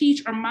parents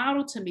teach or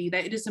model to me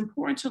that it is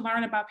important to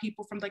learn about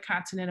people from the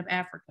continent of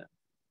Africa.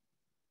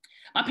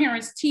 My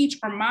parents teach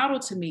or model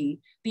to me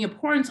the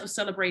importance of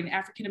celebrating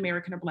African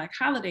American or Black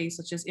holidays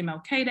such as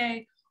MLK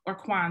Day or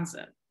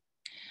Kwanzaa.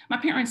 My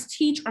parents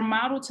teach or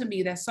model to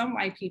me that some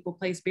white people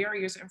place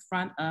barriers in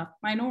front of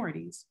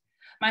minorities.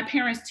 My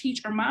parents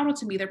teach or model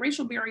to me that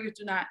racial barriers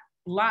do not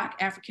block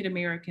African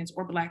Americans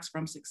or Blacks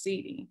from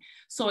succeeding.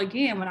 So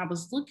again, when I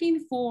was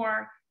looking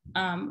for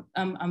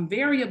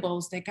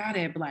variables that got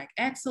at Black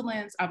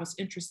excellence, I was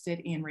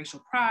interested in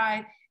racial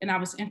pride, and I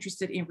was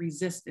interested in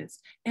resistance.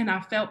 And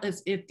I felt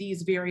as if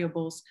these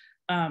variables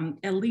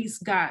at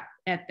least got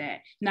at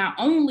that. Not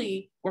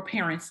only were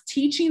parents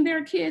teaching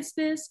their kids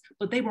this,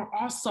 but they were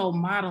also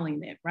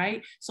modeling it,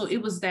 right? So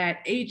it was that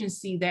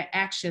agency, that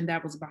action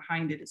that was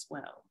behind it as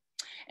well.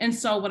 And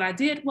so what I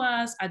did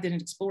was I did an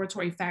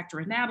exploratory factor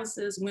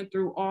analysis, went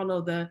through all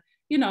of the,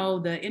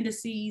 the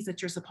indices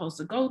that you're supposed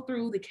to go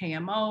through, the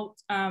KMO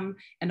and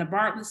the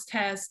Bartlett's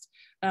test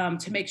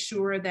to make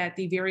sure that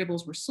the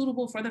variables were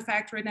suitable for the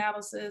factor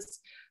analysis.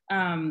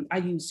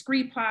 I used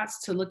scree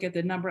plots to look at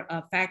the number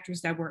of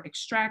factors that were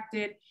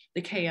extracted.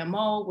 The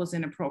KMO was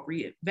an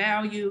appropriate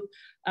value.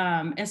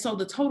 And so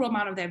the total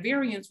amount of that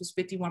variance was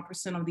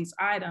 51% of these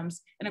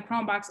items, and the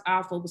Cronbach's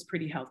alpha was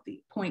pretty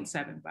healthy,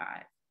 0.75.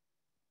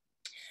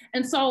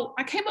 And so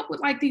I came up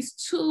with like these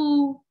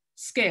two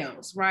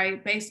scales,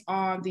 right, based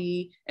on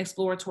the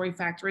exploratory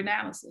factor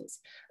analysis.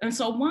 And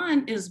so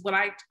one is what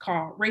I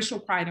call racial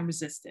pride and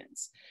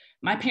resistance.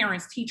 My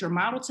parents teach or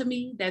model to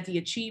me that the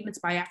achievements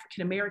by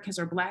African Americans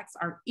or Blacks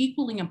are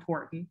equally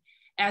important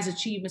as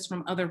achievements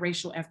from other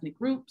racial ethnic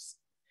groups.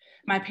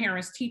 My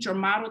parents teach or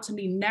model to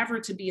me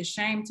never to be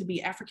ashamed to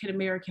be African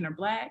American or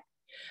Black.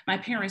 My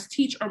parents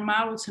teach or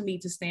model to me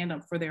to stand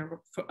up for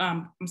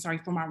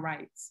my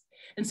rights.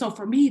 And so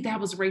for me, that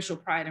was racial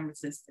pride and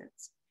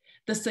resistance.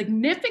 The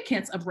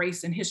significance of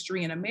race and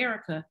history in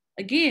America,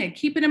 again,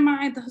 keeping in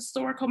mind the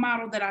historical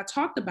model that I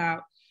talked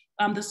about,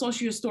 the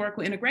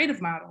socio-historical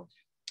integrative model.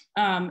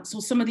 So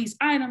some of these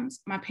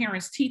items, my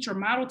parents teach or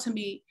model to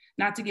me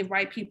not to give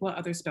white people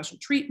other special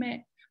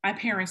treatment. My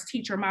parents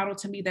teach or model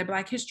to me that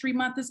Black History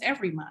Month is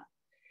every month.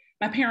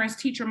 My parents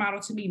teach or model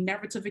to me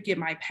never to forget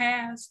my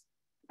past.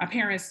 My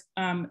parents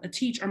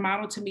teach or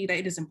model to me that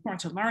it is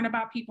important to learn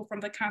about people from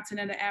the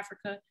continent of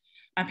Africa.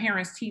 My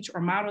parents teach or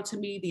model to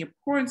me the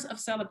importance of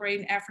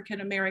celebrating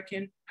African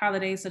American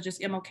holidays such as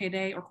MLK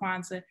Day or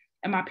Kwanzaa.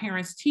 And my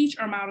parents teach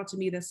or model to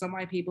me that some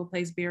white people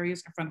place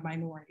barriers in front of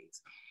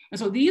minorities. And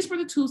so these were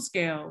the two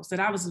scales that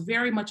I was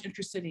very much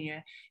interested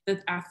in,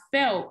 that I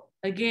felt,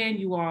 again,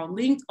 you all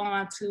linked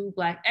on to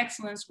Black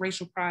excellence,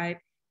 racial pride,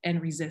 and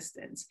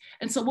resistance.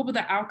 And so what were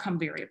the outcome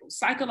variables?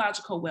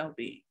 Psychological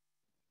well-being,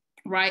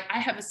 right? I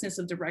have a sense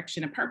of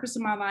direction and purpose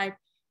in my life.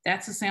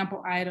 That's a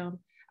sample item.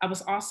 I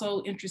was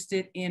also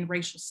interested in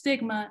racial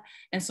stigma.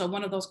 And so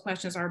one of those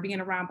questions are, being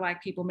around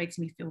Black people makes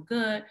me feel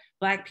good.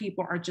 Black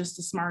people are just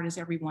as smart as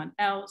everyone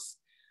else.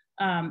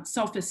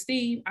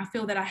 Self-esteem, I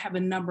feel that I have a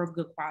number of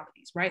good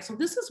qualities, right? So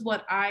this is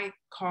what I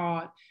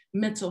call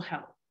mental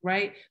health,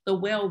 right? The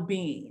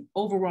well-being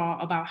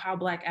overall about how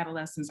Black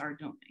adolescents are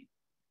doing.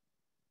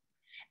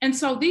 And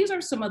so these are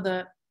some of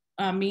the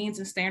means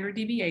and standard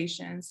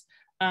deviations.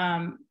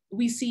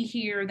 We see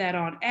here that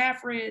on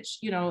average,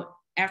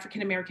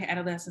 African-American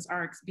adolescents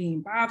are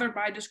being bothered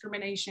by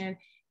discrimination.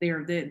 They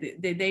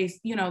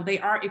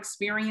are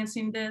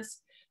experiencing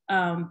this,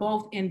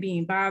 both in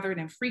being bothered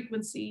and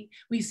frequency.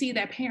 We see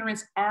that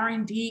parents are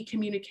indeed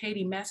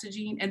communicating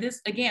messaging. And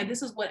this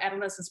is what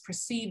adolescents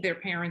perceive their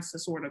parents to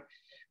sort of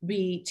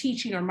be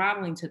teaching or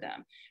modeling to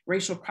them: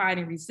 racial pride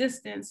and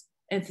resistance,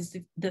 and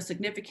the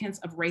significance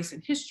of race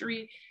and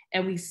history.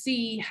 And we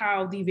see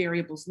how the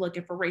variables look.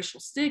 And for racial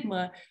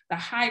stigma, the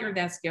higher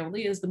that scale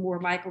is, the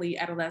more likely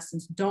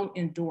adolescents don't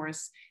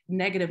endorse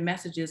negative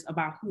messages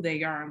about who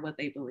they are and what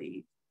they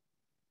believe.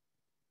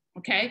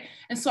 Okay,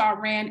 and so I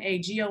ran a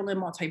GeoLim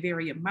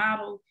multivariate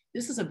model.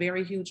 This is a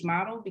very huge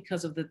model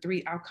because of the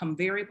 3 outcome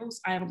variables.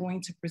 I am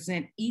going to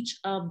present each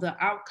of the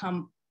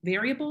outcome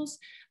variables,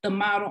 the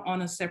model,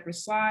 on a separate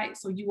slide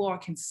so you all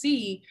can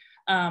see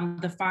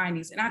the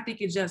findings. And I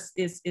think it just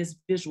is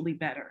visually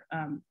better.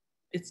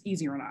 it's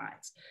easier on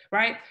eyes,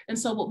 right? And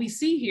so what we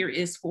see here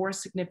is 4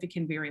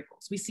 significant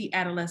variables. We see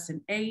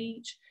adolescent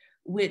age,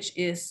 which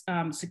is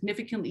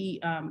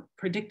significantly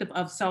predictive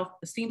of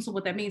self-esteem. So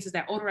what that means is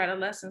that older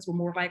adolescents were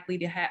more likely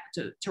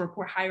to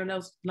report higher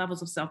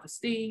levels of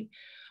self-esteem.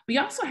 We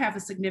also have a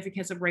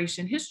significance of race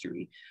in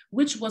history,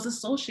 which was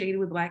associated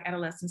with Black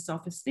adolescent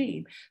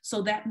self-esteem.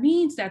 So that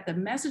means that the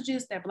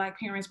messages that Black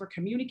parents were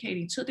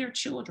communicating to their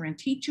children,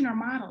 teaching or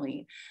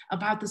modeling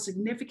about the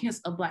significance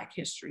of Black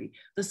history,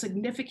 the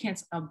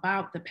significance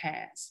about the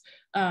past,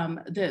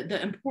 the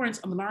importance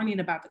of learning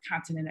about the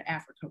continent of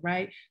Africa,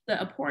 right?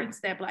 The importance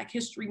that Black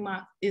History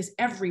Month is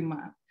every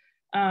month,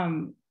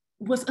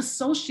 was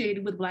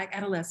associated with Black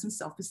adolescent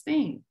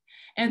self-esteem.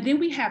 And then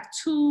we have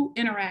 2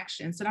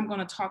 interactions that I'm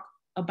going to talk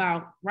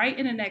about right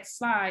in the next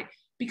slide,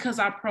 because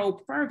I probe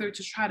further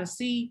to try to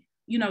see,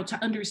 to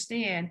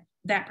understand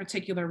that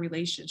particular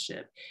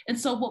relationship. And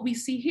so what we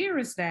see here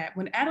is that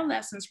when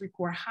adolescents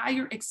report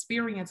higher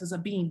experiences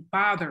of being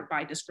bothered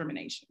by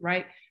discrimination,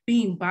 right?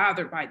 Being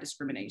bothered by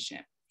discrimination,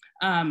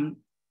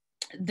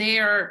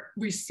 they're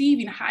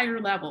receiving higher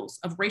levels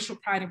of racial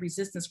pride and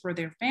resistance for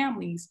their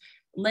families,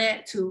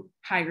 led to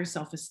higher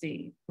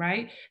self-esteem,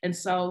 right? And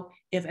so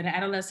if an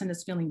adolescent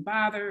is feeling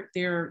bothered,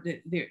 they're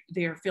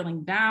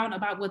feeling down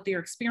about what they're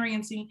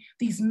experiencing,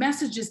 these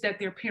messages that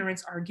their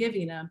parents are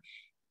giving them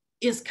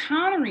is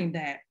countering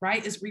that,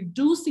 right? Is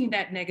reducing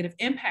that negative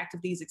impact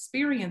of these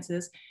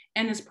experiences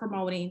and is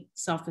promoting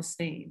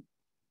self-esteem.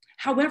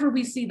 However,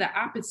 we see the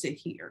opposite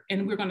here,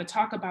 and we're going to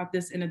talk about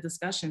this in a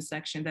discussion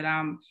section that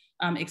I'm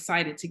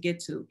excited to get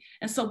to.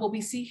 And so what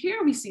we see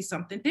here, we see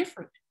something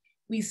different.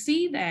 We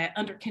see that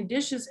under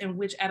conditions in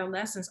which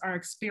adolescents are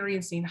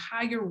experiencing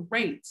higher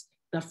rates,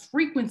 the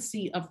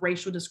frequency of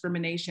racial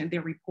discrimination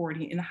they're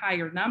reporting in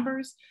higher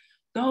numbers,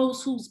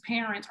 those whose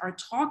parents are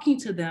talking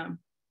to them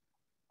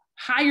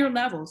higher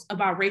levels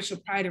about racial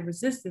pride and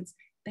resistance,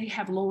 they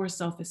have lower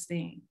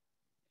self-esteem.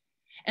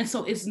 And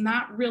so it's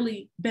not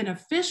really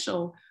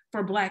beneficial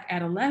for Black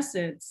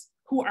adolescents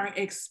who are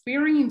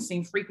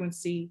experiencing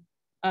frequency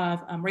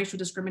of racial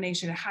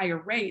discrimination at higher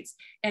rates,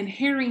 and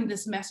hearing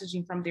this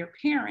messaging from their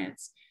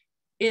parents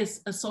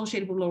is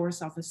associated with lower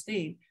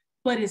self-esteem,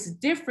 but it's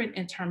different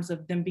in terms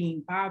of them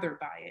being bothered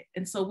by it.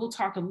 And so we'll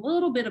talk a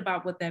little bit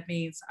about what that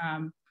means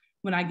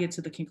when I get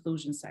to the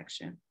conclusion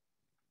section.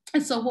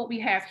 And so what we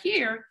have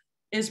here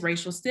is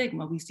racial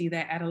stigma. We see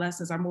that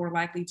adolescents are more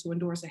likely to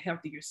endorse a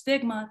healthier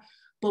stigma,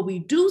 but we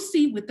do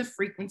see with the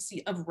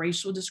frequency of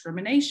racial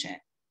discrimination,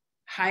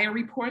 higher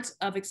reports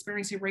of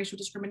experiencing racial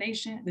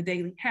discrimination, the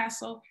daily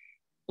hassle,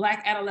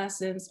 Black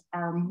adolescents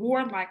are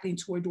more likely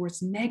to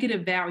endorse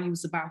negative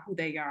values about who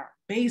they are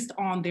based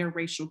on their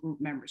racial group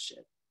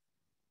membership,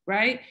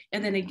 right?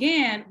 And then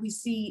again, we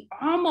see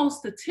almost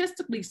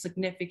statistically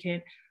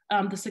significant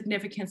the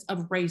significance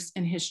of race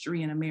and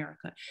history in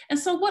America. And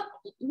so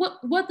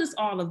what does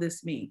all of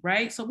this mean,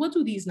 right? So what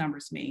do these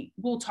numbers mean?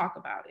 We'll talk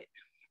about it.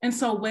 And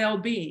so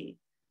well-being.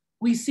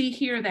 We see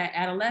here that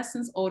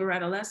older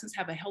adolescents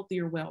have a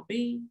healthier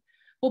well-being,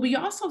 but we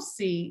also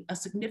see a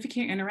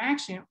significant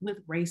interaction with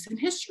race and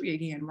history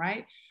again,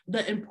 right?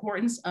 The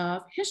importance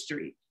of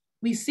history.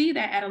 We see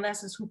that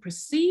adolescents who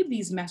perceive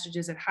these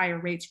messages at higher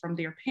rates from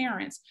their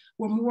parents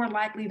were more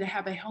likely to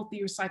have a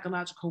healthier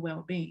psychological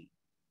well-being.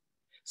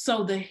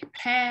 So the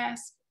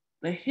past,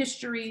 the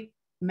history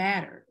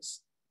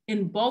matters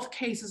in both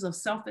cases of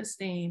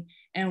self-esteem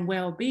and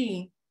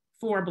well-being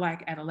for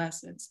Black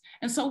adolescents.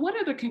 And so what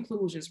are the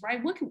conclusions,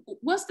 right?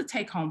 What's the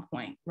take-home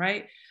point,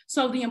 right?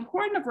 So the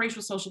importance of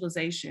racial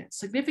socialization,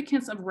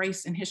 significance of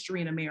race and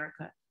history in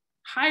America,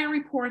 higher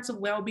reports of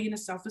well-being and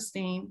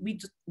self-esteem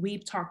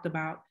we've talked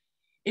about.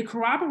 It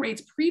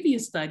corroborates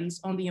previous studies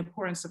on the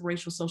importance of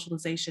racial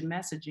socialization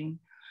messaging,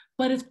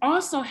 but it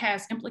also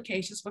has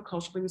implications for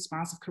culturally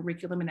responsive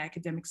curriculum and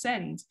academic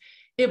settings.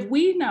 If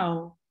we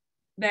know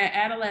that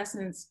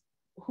adolescents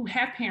who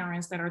have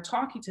parents that are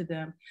talking to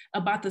them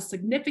about the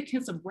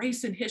significance of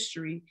race and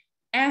history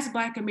as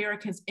Black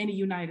Americans in the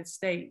United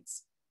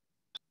States,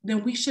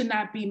 then we should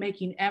not be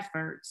making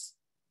efforts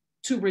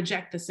to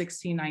reject the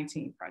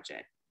 1619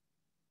 Project.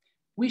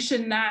 We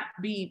should not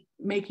be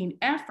making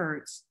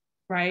efforts,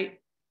 right,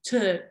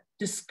 to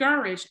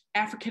discourage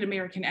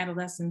African-American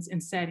adolescents in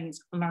settings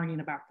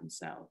learning about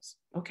themselves,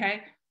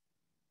 okay?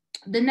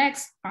 The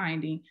next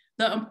finding,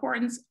 the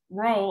importance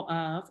role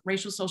of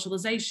racial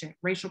socialization,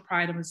 racial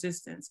pride and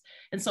resistance.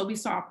 And so we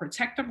saw a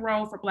protective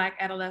role for Black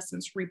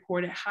adolescents who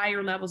reported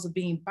higher levels of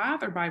being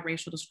bothered by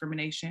racial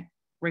discrimination,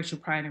 racial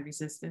pride and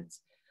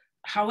resistance.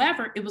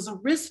 However, it was a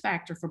risk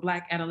factor for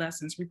Black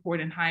adolescents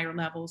reporting higher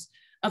levels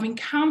of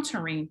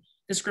encountering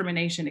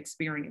discrimination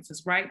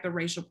experiences, right? The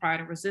racial pride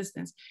and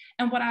resistance.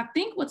 And what I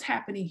think what's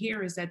happening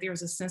here is that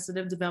there's a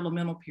sensitive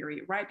developmental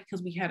period, right?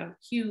 Because we had a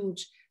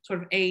huge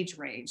sort of age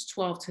range,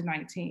 12 to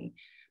 19.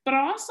 But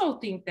I also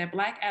think that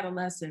Black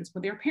adolescents,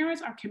 when their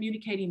parents are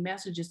communicating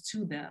messages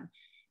to them,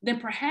 then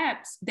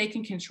perhaps they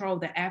can control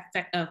the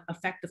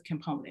affective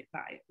component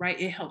by it, right?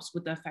 It helps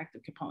with the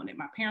affective component.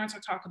 My parents are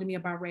talking to me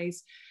about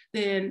race,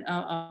 then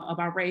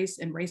about race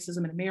and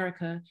racism in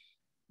America.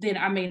 then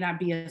I may not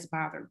be as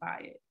bothered by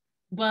it.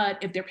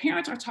 But if their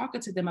parents are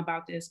talking to them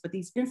about this, but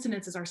these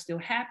incidences are still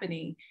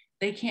happening,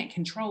 they can't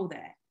control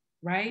that,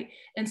 right?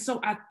 And so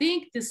I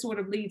think this sort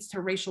of leads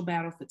to racial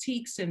battle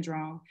fatigue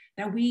syndrome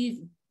that we've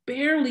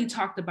barely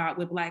talked about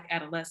with Black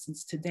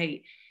adolescents to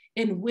date,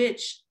 in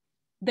which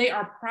they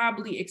are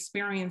probably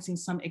experiencing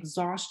some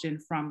exhaustion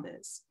from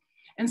this.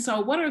 And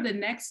so what are the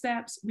next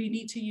steps? We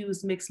need to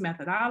use mixed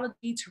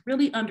methodology to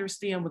really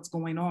understand what's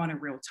going on in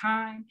real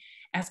time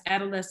as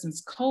adolescents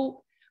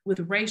cope with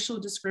racial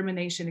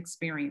discrimination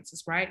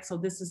experiences, right? So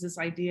this is this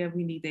idea of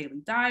we need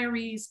daily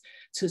diaries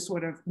to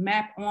sort of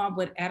map on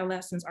what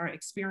adolescents are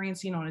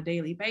experiencing on a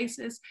daily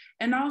basis,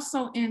 and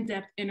also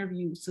in-depth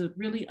interviews to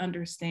really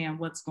understand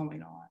what's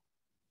going on.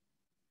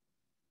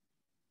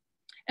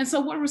 And so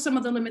what were some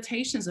of the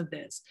limitations of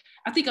this?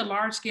 I think a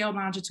large-scale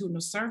longitudinal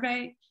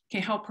survey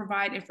can help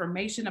provide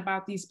information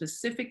about these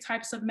specific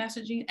types of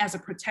messaging as a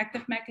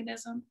protective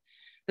mechanism.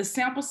 The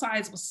sample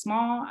size was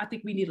small. I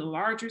think we need a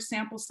larger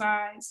sample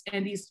size,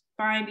 and these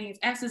findings,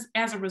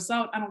 as a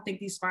result, I don't think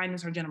these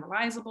findings are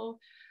generalizable.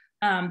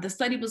 The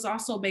study was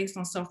also based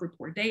on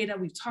self-report data.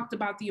 We've talked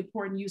about the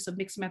important use of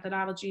mixed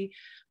methodology,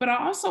 but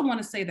I also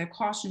want to say that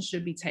caution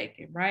should be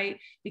taken, right?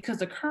 Because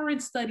the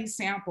current study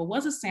sample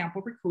was a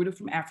sample recruited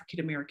from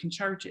African-American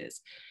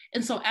churches.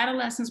 And so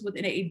adolescents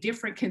within a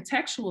different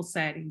contextual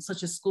setting,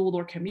 such as school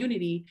or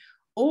community,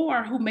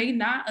 or who may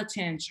not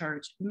attend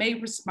church, may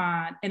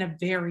respond in a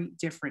very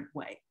different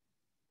way.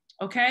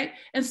 Okay,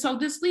 and so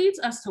this leads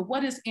us to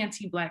what is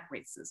anti-Black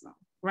racism,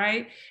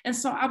 right? And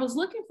so I was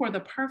looking for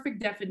the perfect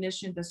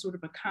definition that sort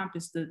of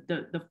encompassed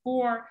the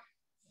four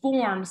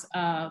forms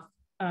of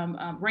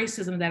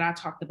racism that I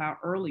talked about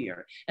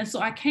earlier. And so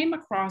I came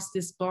across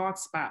this blog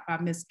spot by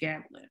Ms.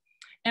 Gatlin.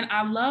 And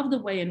I love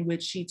the way in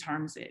which she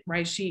terms it,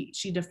 right? She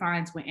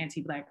defines what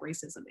anti-Black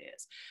racism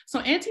is. So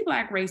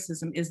anti-Black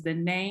racism is the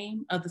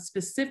name of the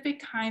specific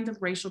kind of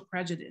racial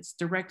prejudice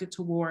directed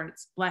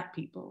towards Black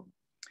people.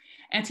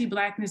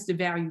 Anti-Blackness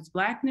devalues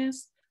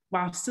Blackness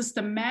while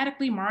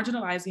systematically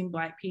marginalizing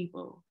Black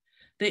people,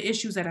 the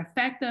issues that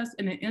affect us,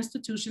 and the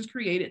institutions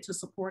created to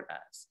support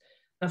us.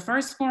 The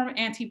first form of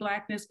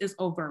anti-Blackness is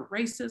overt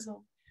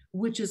racism,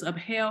 which is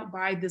upheld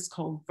by this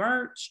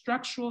covert,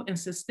 structural, and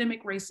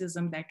systemic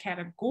racism that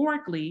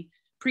categorically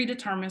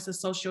predetermines the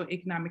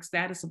socioeconomic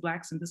status of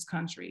Blacks in this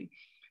country.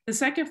 The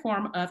second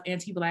form of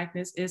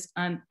anti-Blackness is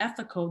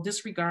unethical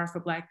disregard for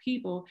Black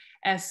people,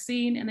 as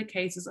seen in the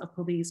cases of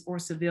police or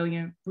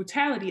civilian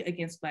brutality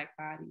against Black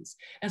bodies.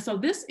 And so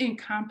this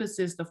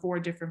encompasses the four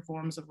different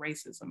forms of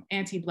racism,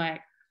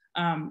 anti-Black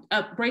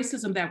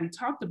racism that we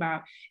talked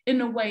about, in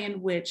the way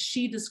in which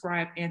she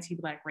described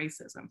anti-Black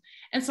racism.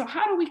 And so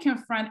how do we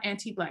confront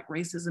anti-Black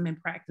racism in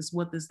practice?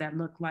 What does that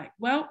look like?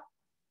 Well,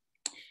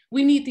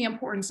 we need the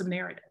importance of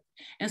narrative.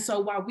 And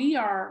so while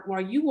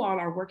you all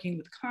are working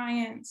with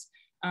clients,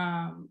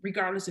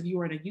 regardless if you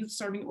are in a youth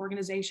serving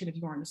organization, if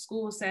you are in a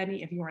school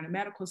setting, if you are in a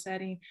medical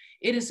setting,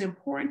 it is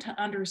important to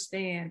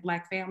understand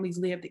Black families'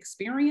 lived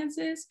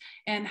experiences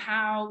and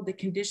how the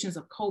conditions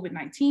of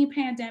COVID-19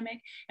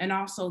 pandemic and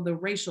also the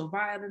racial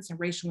violence and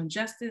racial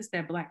injustice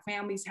that Black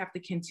families have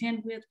to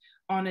contend with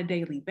on a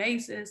daily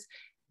basis,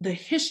 the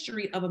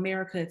history of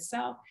America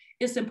itself.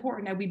 It's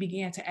important that we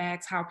begin to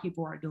ask how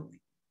people are doing.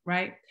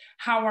 Right?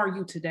 How are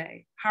you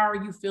today? How are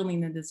you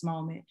feeling in this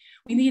moment?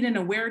 We need an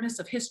awareness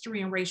of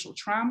history and racial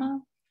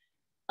trauma.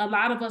 A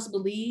lot of us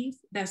believe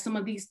that some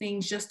of these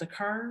things just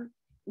occurred.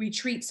 We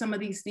treat some of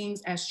these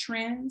things as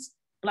trends.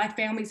 Black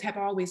families have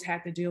always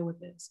had to deal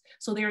with this.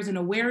 So there's an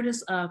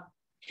awareness of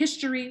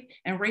history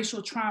and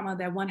racial trauma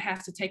that one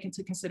has to take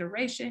into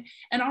consideration.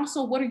 And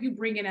also, what are you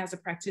bringing as a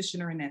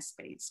practitioner in that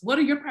space? What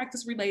are your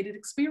practice-related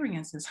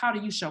experiences? How do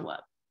you show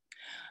up?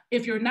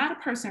 If you're not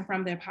a person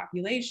from that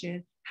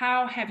population,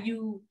 how have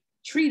you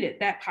treated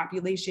that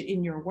population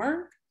in your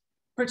work,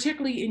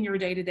 particularly in your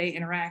day-to-day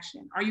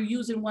interaction? Are you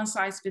using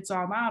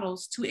one-size-fits-all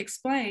models to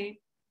explain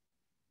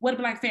what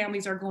Black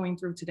families are going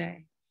through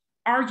today?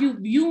 Are you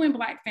viewing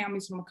Black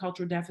families from a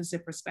cultural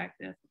deficit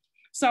perspective?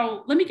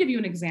 So let me give you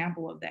an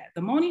example of that.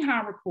 The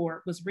Moynihan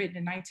Report was written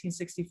in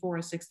 1964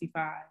 or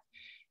 65.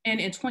 And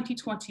in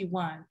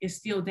 2021, it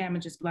still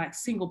damages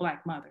single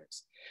Black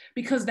mothers,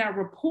 because that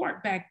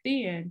report back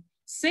then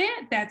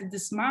said that the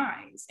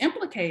demise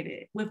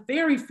implicated, with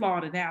very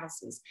flawed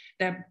analysis,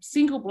 that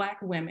single Black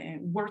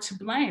women were to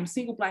blame,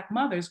 single Black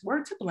mothers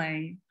were to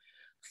blame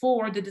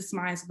for the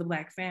demise of the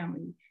Black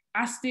family.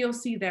 I still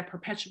see that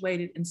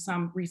perpetuated in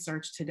some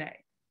research today.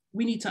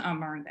 We need to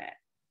unlearn that.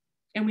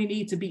 And we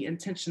need to be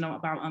intentional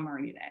about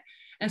unlearning that.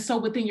 And so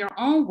within your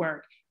own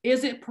work,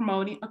 is it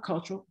promoting a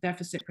cultural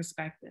deficit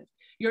perspective?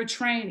 Your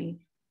training,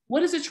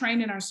 what is the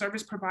training our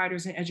service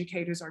providers and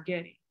educators are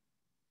getting,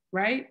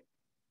 right?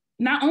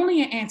 Not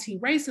only in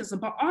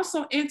anti-racism, but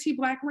also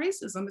anti-Black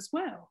racism as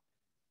well.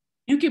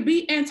 You can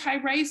be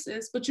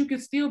anti-racist, but you can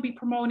still be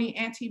promoting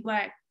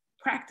anti-Black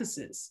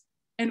practices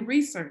and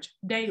research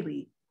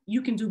daily.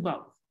 You can do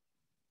both.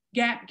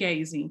 Gap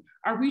gazing.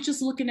 Are we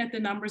just looking at the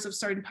numbers of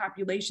certain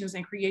populations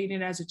and creating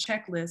it as a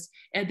checklist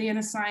and then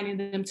assigning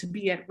them to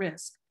be at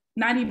risk?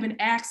 not even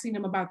asking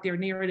them about their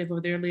narrative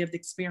or their lived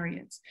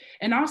experience.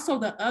 And also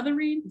the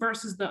othering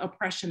versus the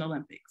oppression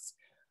Olympics.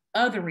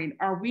 Othering,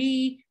 are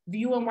we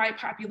viewing white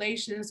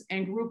populations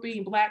and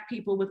grouping Black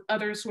people with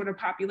other sort of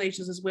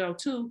populations as well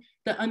too,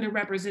 the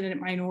underrepresented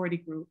minority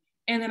group?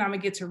 And then I'm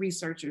gonna get to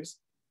researchers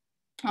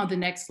on the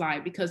next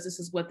slide, because this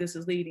is what this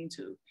is leading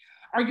to.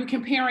 Are you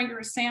comparing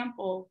your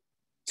sample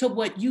to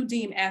what you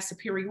deem as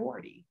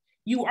superiority?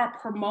 You are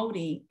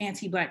promoting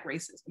anti-Black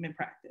racism in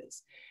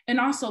practice. And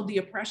also the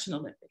oppression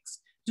Olympics.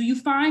 Do you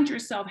find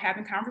yourself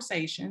having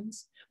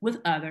conversations with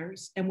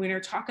others, and when they're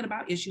talking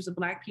about issues of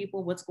Black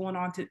people, what's going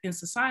on in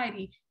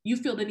society, you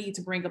feel the need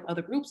to bring up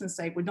other groups and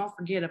say, well, don't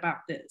forget about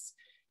this.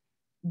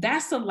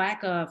 That's a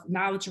lack of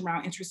knowledge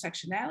around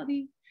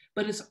intersectionality,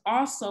 but it's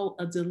also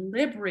a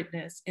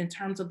deliberateness in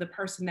terms of the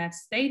person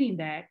that's stating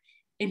that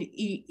and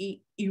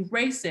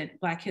erasing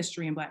Black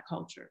history and Black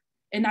culture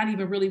and not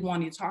even really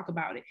wanting to talk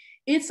about it.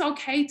 It's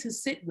okay to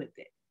sit with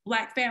it.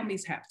 Black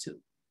families have to,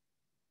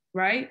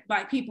 right?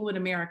 Black people in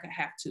America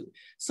have to.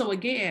 So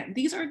again,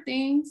 these are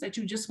things that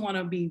you just want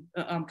to be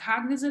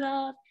cognizant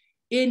of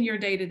in your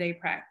day-to-day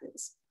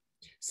practice.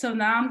 So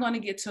now I'm going to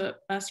get to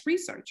us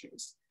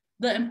researchers,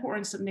 the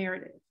importance of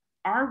narrative.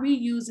 Are we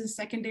using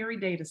secondary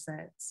data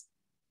sets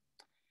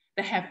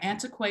that have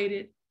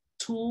antiquated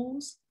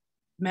tools,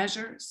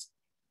 measures,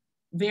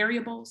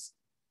 variables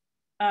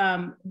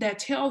that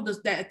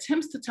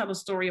attempts to tell a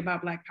story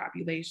about Black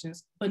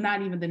populations, but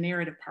not even the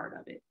narrative part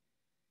of it?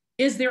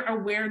 Is there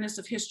awareness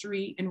of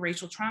history and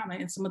racial trauma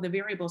and some of the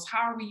variables?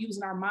 How are we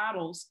using our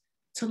models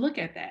to look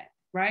at that,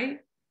 right?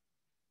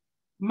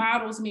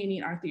 Models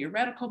meaning our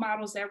theoretical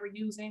models that we're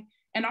using.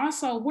 And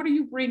also, what are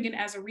you bringing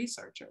as a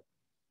researcher?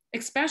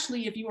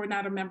 Especially if you are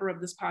not a member of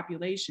this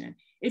population.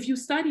 If you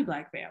study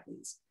Black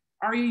families,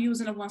 are you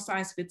using a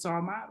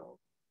one-size-fits-all model?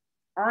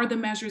 Are the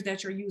measures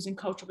that you're using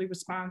culturally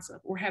responsive,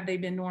 or have they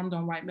been normed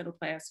on white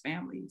middle-class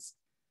families?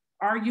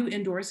 Are you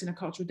endorsing a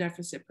cultural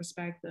deficit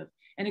perspective?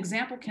 An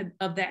example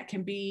of that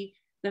can be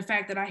the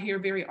fact that I hear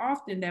very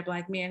often that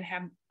Black men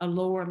have a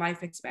lower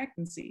life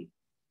expectancy.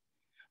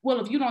 Well,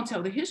 if you don't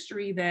tell the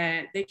history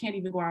that they can't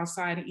even go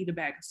outside and eat a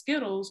bag of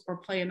Skittles or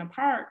play in the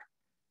park,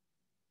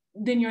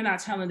 then you're not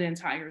telling the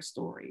entire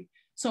story.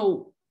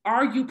 So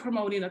are you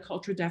promoting a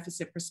cultural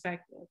deficit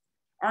perspective?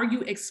 Are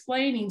you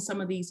explaining some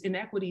of these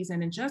inequities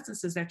and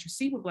injustices that you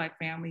see with Black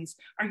families?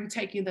 Are you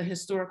taking the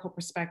historical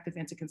perspective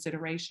into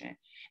consideration?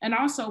 And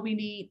also, we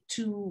need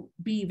to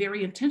be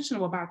very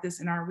intentional about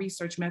this in our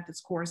research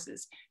methods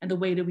courses and the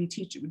way that we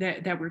teach,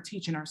 that we're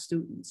teaching our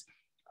students.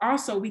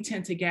 Also, we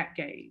tend to gap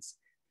gaze.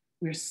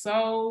 We're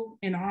so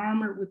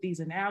enamored with these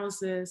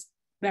analyses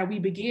that we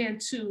begin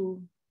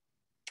to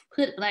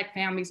put Black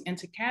families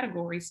into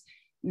categories,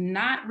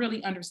 not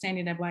really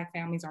understanding that Black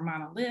families are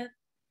monolith,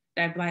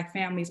 that Black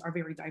families are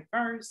very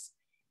diverse,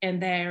 and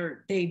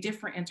they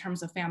differ in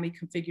terms of family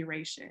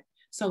configuration.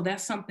 So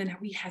that's something that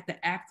we have to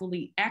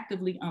actively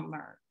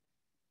unlearn,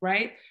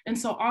 right? And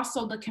so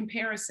also the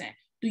comparison.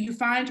 Do you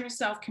find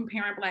yourself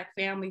comparing Black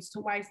families to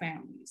white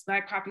families,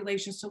 Black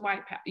populations to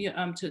white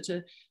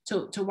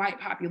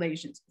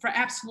populations for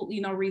absolutely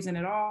no reason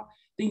at all?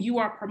 Then you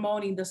are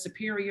promoting the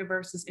superior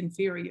versus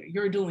inferior.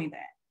 You're doing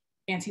that,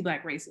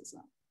 anti-Black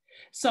racism.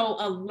 So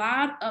a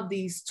lot of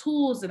these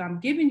tools that I'm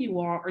giving you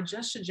all are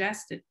just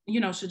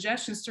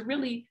suggestions to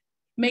really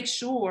make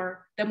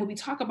sure that when we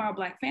talk about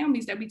Black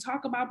families, that we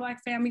talk about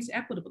Black families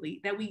equitably,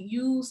 that we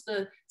use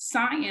the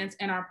science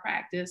in our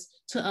practice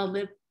to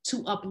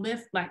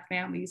uplift Black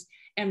families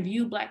and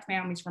view Black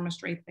families from a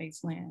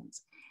straight-faced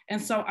lens. And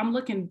so I'm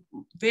looking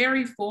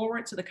very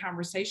forward to the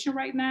conversation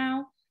right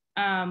now.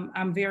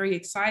 I'm very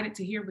excited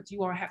to hear what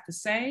you all have to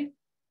say.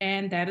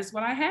 And that is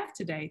what I have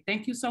today.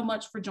 Thank you so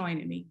much for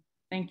joining me.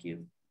 Thank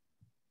you.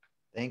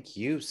 Thank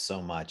you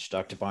so much,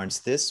 Dr.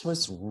 Barnes. This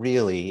was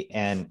really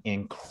an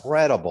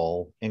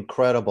incredible and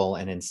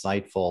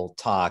insightful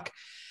talk.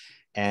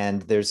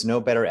 And there's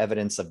no better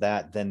evidence of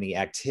that than the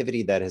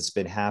activity that has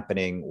been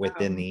happening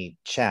within the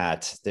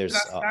chat. There's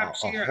a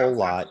whole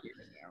lot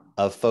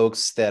of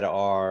folks that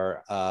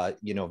are,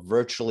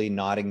 virtually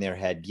nodding their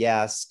head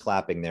yes,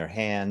 clapping their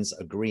hands,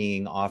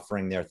 agreeing,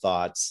 offering their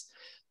thoughts.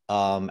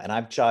 And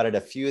I've jotted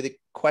a few of the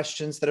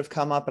questions that have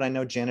come up, and I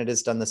know Janet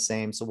has done the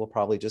same. So we'll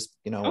probably just,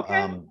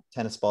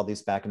 tennis ball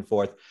these back and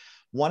forth.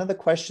 One of the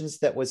questions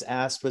that was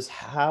asked was,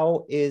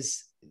 how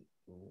is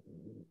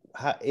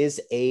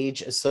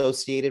age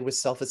associated with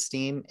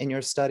self-esteem in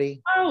your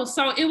study? Oh,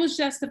 so it was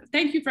just,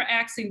 thank you for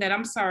asking that.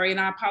 I'm sorry, and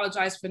I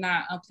apologize for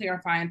not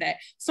clarifying that.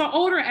 So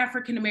older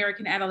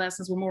African-American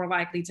adolescents were more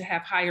likely to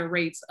have higher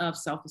rates of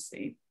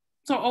self-esteem.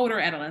 So older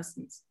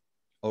adolescents.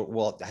 Oh,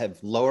 well, have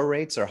lower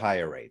rates or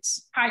higher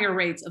rates? Higher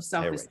rates of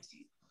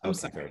self-esteem. I'm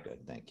sorry. Very good.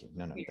 Thank you.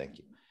 No, thank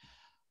you.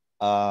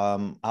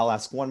 I'll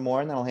ask one more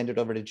and then I'll hand it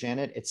over to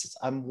Janet.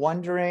 I'm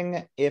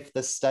wondering if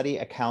the study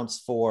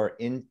accounts for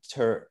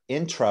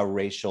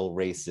intra-racial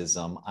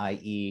racism,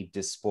 i.e.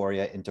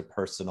 dysphoria,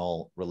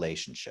 interpersonal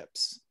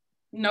relationships.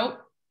 Nope.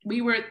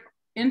 We were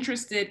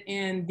interested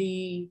in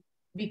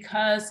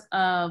because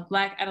of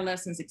Black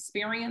adolescents'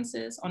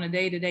 experiences on a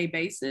day-to-day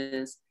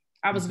basis,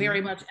 I was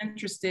very much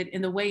interested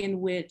in the way in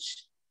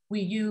which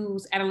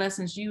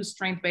adolescents use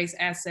strength-based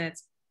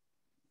assets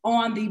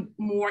on the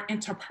more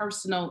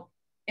interpersonal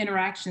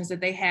interactions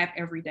that they have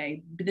every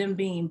day, them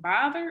being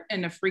bothered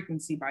and the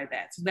frequency by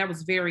that. So that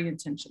was very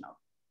intentional.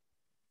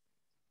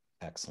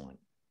 Excellent.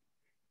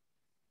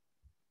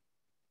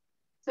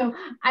 So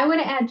I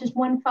want to add just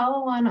one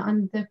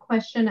follow-on the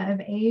question of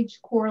age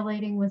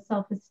correlating with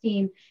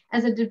self-esteem.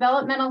 As a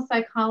developmental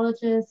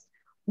psychologist,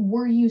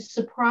 were you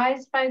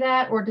surprised by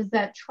that, or does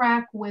that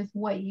track with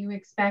what you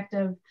expect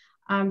of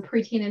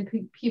preteen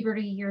and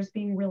puberty years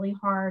being really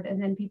hard,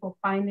 and then people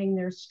finding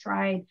their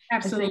stride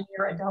as they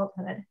near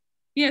adulthood?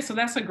 Yeah, so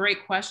that's a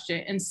great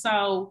question. And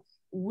so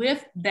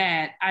with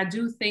that, I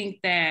do think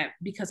that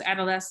because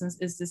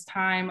adolescence is this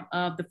time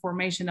of the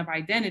formation of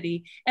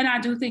identity, and I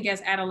do think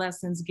as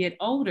adolescents get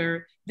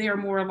older, they're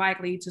more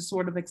likely to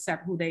sort of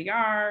accept who they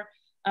are,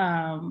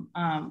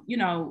 you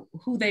know,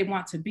 who they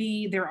want to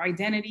be. Their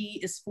identity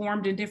is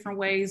formed in different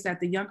ways that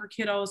the younger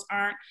kiddos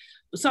aren't.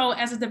 So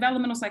as a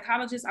developmental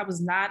psychologist, I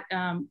was not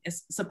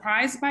as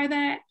surprised by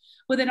that.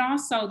 But then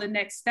also the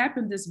next step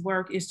in this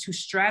work is to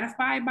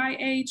stratify by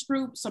age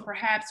group. So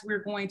perhaps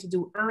we're going to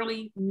do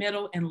early,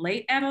 middle, and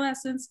late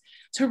adolescence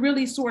to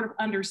really sort of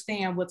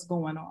understand what's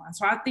going on.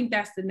 So I think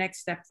that's the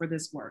next step for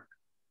this work.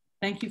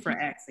 Thank you for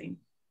asking.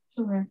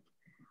 Sure.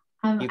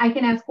 I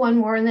can ask one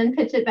more and then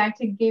pitch it back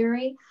to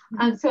Gary.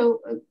 So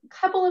a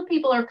couple of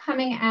people are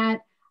coming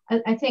at,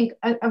 I think,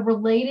 a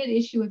related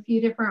issue a few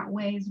different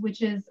ways,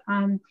 which is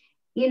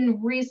in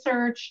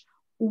research,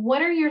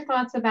 what are your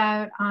thoughts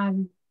about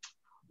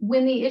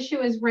when the issue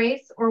is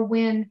race, or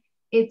when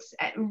it's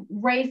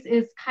race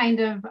is kind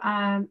of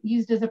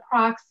used as a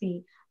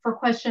proxy for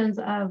questions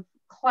of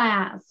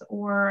class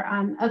or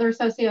other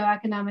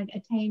socioeconomic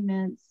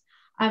attainments?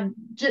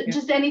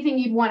 Just anything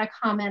you'd want to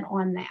comment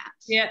on that.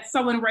 Yeah,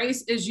 so when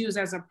race is used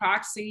as a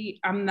proxy,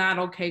 I'm not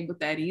okay with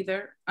that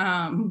either.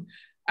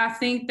 I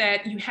think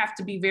that you have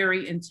to be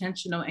very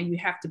intentional and you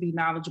have to be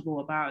knowledgeable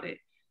about it.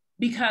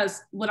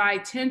 Because what I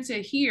tend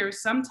to hear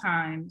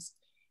sometimes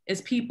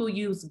is people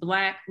use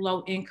Black,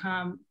 low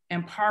income,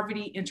 and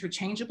poverty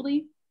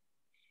interchangeably.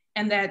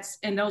 And that's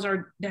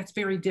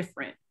very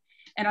different.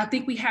 And I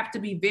think we have to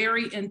be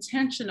very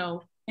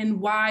intentional in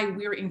why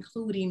we're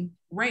including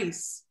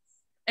race,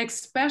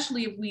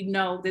 especially if we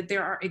know that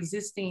there are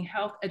existing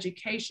health,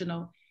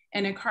 educational,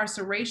 and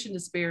incarceration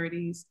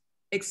disparities,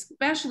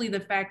 especially the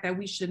fact that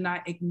we should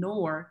not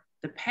ignore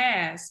the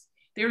past.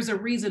 There's a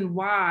reason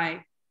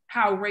why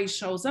how race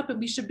shows up,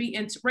 and we should be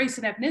into race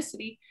and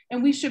ethnicity,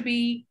 and we should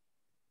be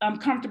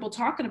comfortable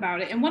talking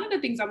about it. And one of the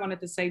things I wanted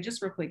to say,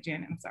 just real quick,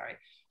 Janet, I'm sorry,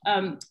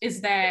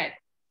 is that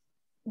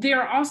there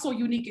are also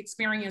unique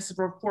experiences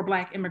for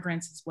Black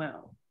immigrants as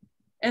well.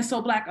 And so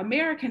Black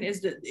American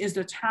is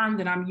the term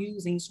that I'm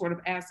using sort of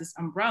as this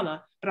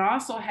umbrella, but I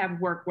also have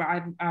work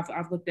where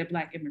I've looked at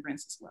Black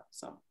immigrants as well.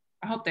 So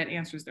I hope that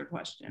answers their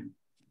question.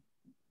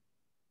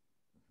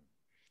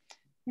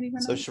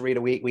 So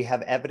Sharita, we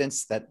have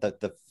evidence that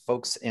the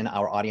folks in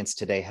our audience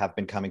today have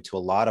been coming to a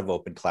lot of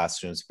open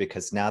classrooms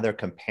because now they're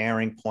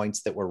comparing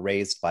points that were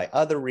raised by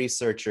other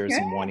researchers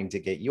and wanting to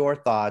get your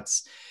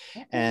thoughts.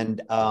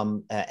 And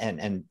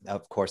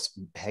of course,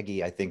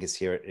 Peggy, I think, is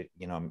here.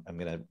 You know, I'm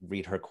going to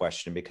read her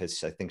question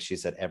because I think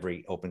she's at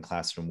every open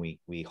classroom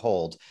we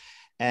hold.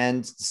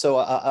 And so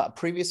a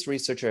previous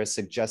researcher has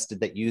suggested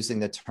that using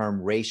the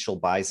term racial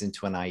buys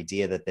into an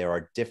idea that there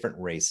are different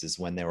races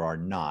when there are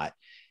not.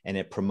 And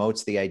it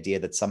promotes the idea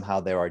that somehow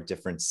there are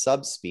different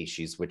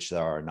subspecies, which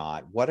there are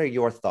not. What are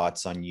your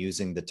thoughts on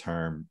using the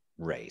term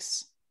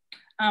race?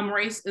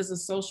 Race is a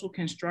social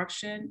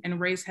construction, and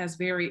race has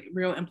very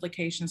real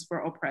implications for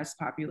oppressed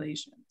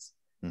populations.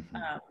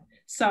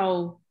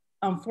 So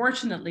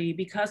unfortunately,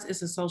 because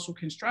it's a social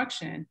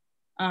construction,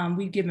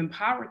 we've given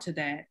power to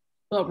that,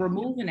 but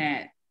removing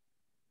that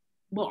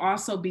will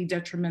also be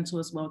detrimental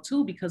as well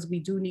too, because we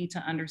do need to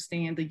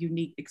understand the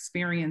unique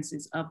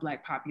experiences of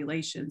Black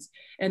populations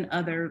and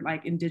other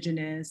like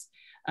Indigenous,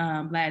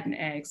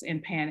 Latinx,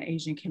 and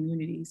Pan-Asian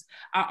communities.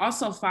 I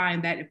also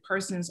find that if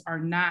persons are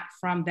not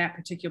from that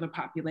particular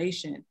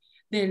population,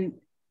 then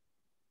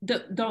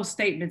those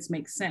statements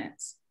make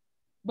sense.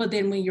 But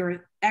then when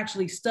you're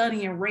actually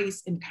studying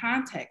race in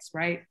context,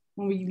 right?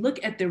 When we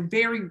look at the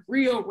very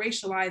real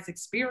racialized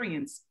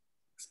experience,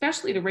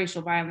 especially the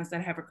racial violence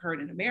that have occurred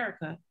in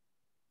America,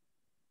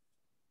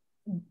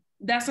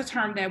 that's a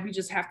term that we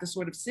just have to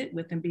sort of sit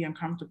with and be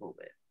uncomfortable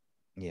with.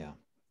 Yeah.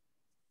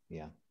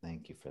 Yeah.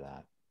 Thank you for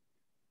that.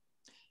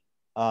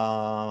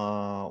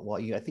 Well,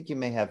 I think you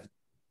may have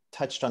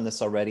touched on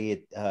this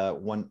already.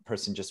 One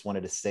person just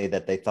wanted to say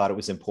that they thought it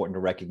was important to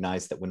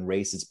recognize that when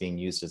race is being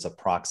used as a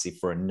proxy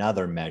for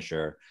another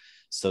measure,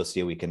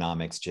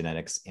 socioeconomics,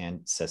 genetics,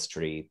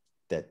 ancestry,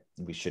 that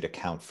we should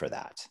account for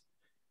that.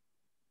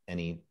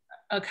 Any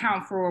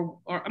account for,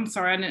 or I'm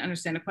sorry, I didn't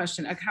understand the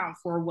question. Account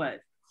for what?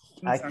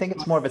 I think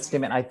it's more of a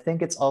statement. I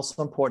think it's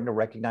also important to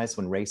recognize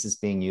when race is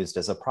being used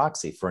as a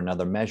proxy for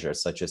another measure,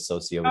 such as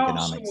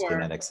socioeconomics,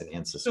 genetics, and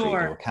ancestry,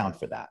 to account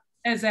for that.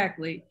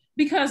 Exactly.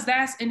 Because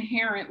that's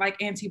inherent, like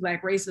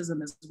anti-Black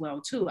racism as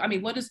well too. I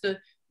mean, what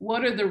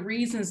are the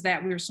reasons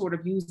that we're sort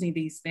of using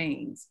these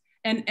things?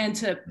 And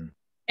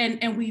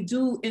we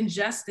do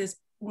injustice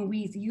when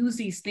we use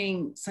these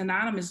things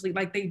synonymously,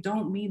 like they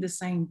don't mean the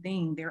same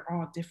thing. They're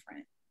all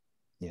different.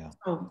 Yeah.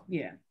 Oh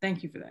yeah,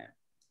 thank you for that.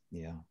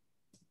 Yeah.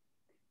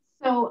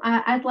 So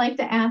I'd like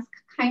to ask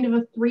kind of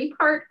a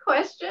three-part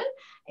question,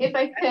 if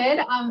I could.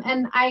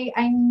 And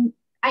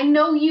I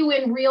know you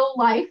in real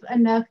life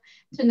enough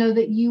to know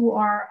that you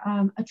are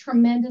a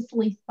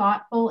tremendously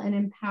thoughtful and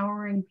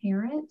empowering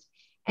parent.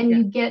 And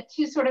you get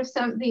to sort of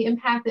the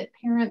impact that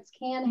parents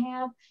can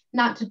have,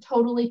 not to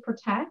totally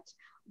protect,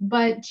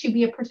 but to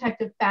be a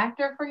protective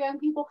factor for young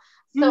people.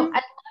 So I'd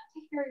love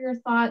to hear your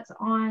thoughts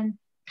on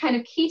kind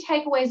of key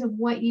takeaways of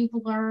what you've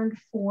learned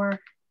for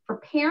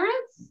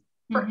parents,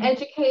 for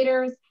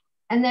educators,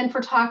 and then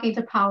for talking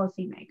to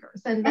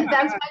policymakers. And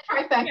that's my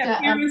trifecta.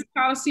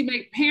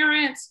 Yeah,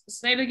 parents,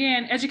 say it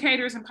again,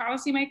 educators and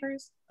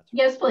policymakers.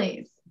 Yes,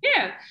 please.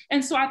 Yeah,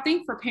 and so I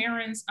think for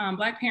parents,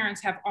 Black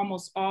parents have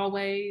almost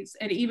always,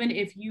 and even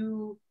if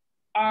you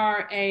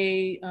are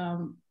a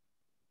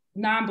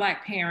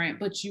non-Black parent,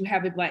 but you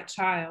have a Black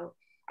child,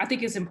 I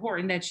think it's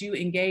important that you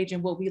engage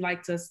in what we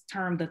like to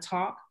term the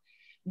talk,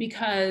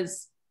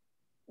 because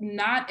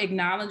not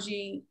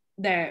acknowledging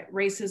that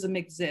racism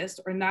exists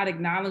or not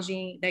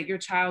acknowledging that your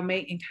child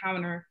may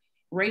encounter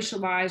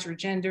racialized or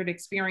gendered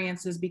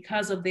experiences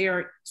because of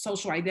their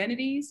social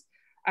identities,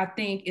 I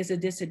think is a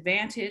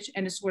disadvantage,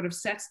 and it sort of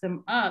sets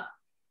them up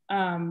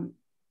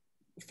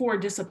for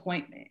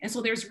disappointment. And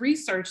so there's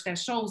research that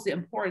shows the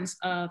importance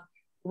of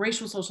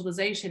racial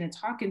socialization and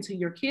talking to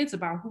your kids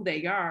about who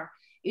they are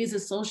is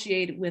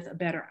associated with a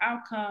better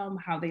outcome,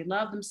 how they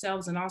love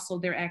themselves, and also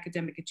their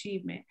academic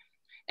achievement.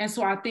 And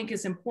so I think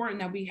it's important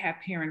that we have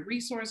parent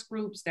resource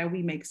groups, that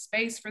we make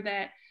space for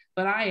that.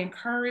 But I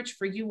encourage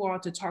for you all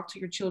to talk to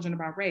your children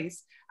about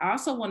race. I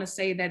also want to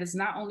say that it's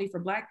not only for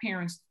Black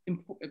parents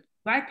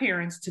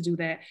to do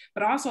that,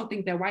 but I also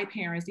think that white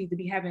parents need to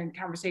be having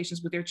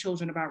conversations with their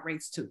children about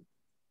race too.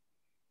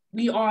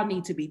 We all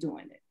need to be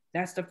doing it.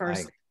 That's the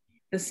first thing.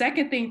 The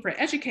second thing for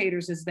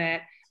educators is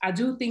that I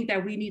do think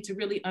that we need to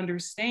really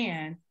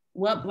understand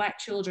what Black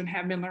children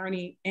have been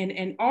learning,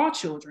 and all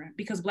children,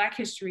 because Black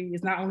history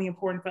is not only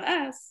important for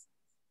us,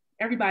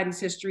 everybody's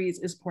history is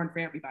important for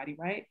everybody,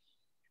 right?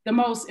 The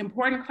most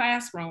important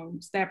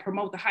classrooms that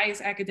promote the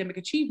highest academic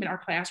achievement are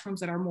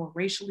classrooms that are more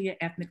racially and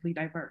ethnically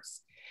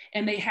diverse.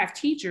 And they have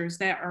teachers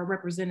that are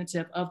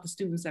representative of the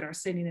students that are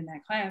sitting in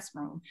that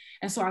classroom.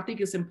 And so I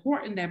think it's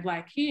important that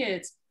Black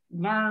kids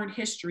learn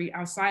history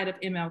outside of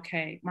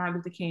MLK, Martin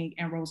Luther King,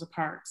 and Rosa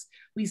Parks.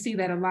 We see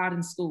that a lot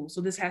in school.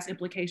 So this has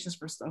implications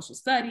for social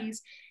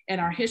studies and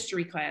our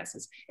history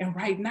classes. And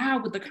right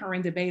now with the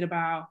current debate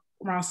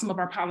around some of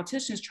our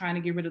politicians trying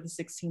to get rid of the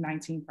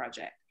 1619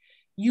 Project,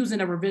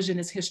 using a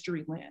revisionist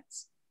history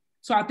lens.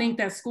 So I think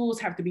that schools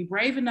have to be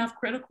brave enough,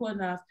 critical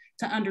enough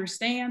to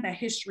understand that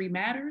history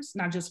matters,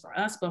 not just for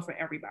us, but for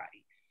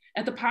everybody.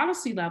 At the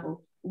policy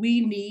level, we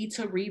need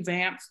to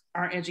revamp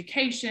our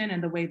education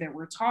and the way that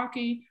we're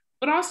talking,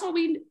 but also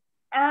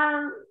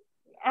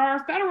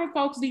our federal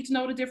folks need to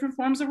know the different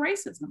forms of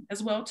racism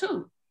as well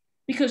too.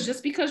 Because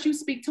just because you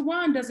speak to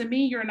one doesn't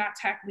mean you're not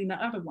tackling the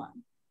other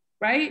one,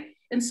 right?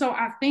 And so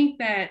I think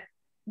that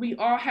we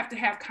all have to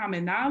have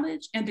common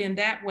knowledge, and then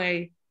that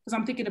way, because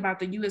I'm thinking about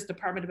the U.S.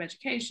 Department of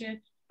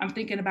Education, I'm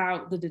thinking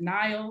about the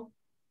denial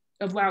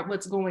of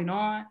what's going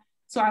on.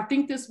 So I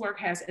think this work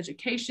has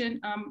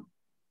education.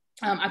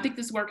 I think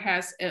this work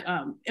has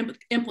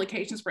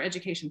implications for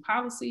education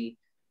policy.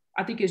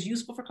 I think it's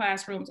useful for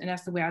classrooms, and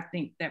that's the way I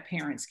think that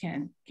parents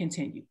can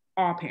continue,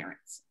 all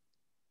parents.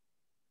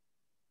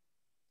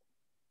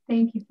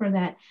 Thank you for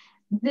that.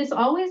 This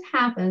always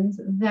happens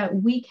that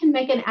we can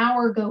make an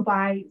hour go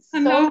by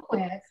so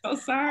quick. So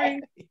sorry.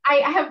 I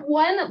have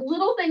one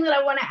little thing that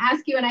I want to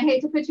ask you, and I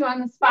hate to put you on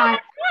the spot,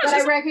 but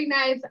I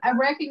recognize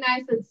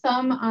that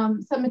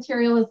some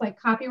material is like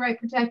copyright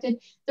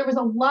protected. There was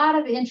a lot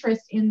of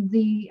interest in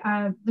the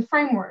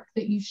framework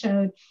that you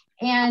showed,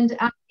 and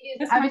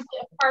it is obviously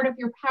a part of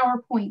your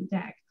PowerPoint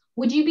deck.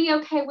 Would you be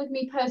okay with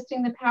me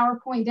posting the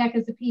PowerPoint deck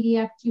as a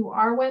PDF to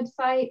our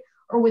website,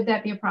 or would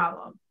that be a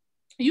problem?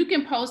 You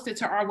can post it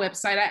to our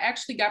website. I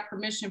actually got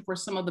permission for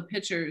some of the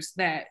pictures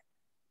that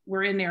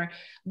were in there.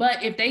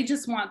 But if they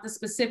just want the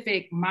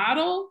specific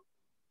model,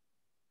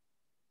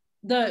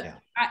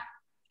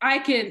 I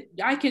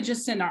can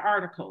just send an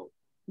article.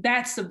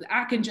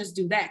 I can just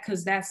do that,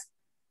 because that's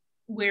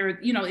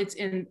where, you know, it's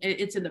in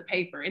the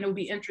paper, and it would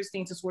be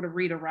interesting to sort of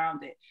read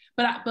around it.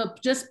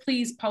 But just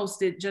please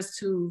post it just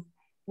to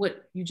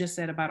what you just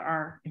said about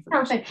our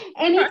information. Perfect.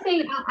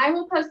 Anything, I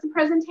will post the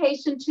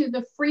presentation to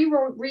the free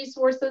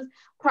resources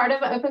part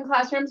of Open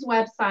Classroom's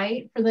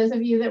website for those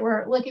of you that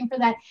were looking for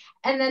that.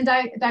 And then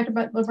Dr.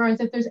 Butler-Burns,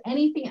 if there's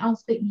anything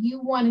else that you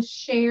want to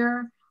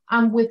share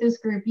with this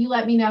group, you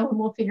let me know and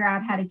we'll figure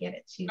out how to get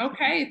it to you.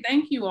 Okay,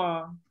 thank you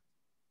all.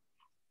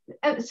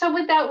 So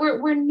with that,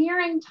 we're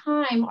nearing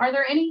time. Are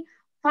there any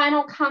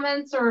final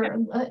comments or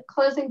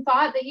closing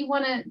thought that you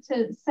want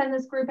to send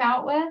this group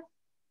out with?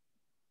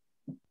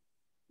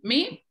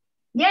 Me?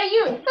 Yeah,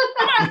 you.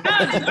 Oh my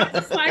gosh, I'm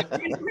just like,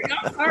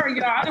 I'm sorry,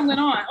 y'all. I done went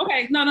on.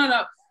 Okay,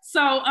 no.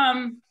 So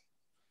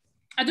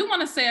I do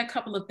want to say a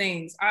couple of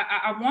things.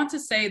 I want to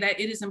say that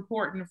it is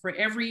important for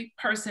every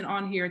person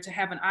on here to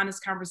have an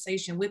honest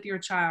conversation with your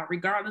child,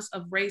 regardless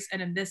of race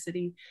and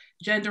ethnicity,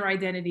 gender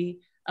identity,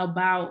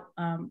 about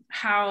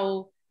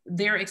how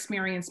their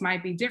experience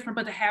might be different,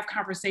 but to have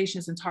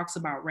conversations and talks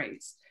about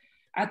race.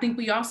 I think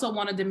we also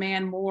want to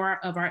demand more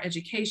of our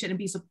education and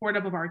be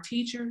supportive of our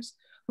teachers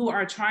who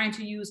are trying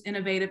to use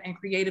innovative and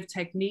creative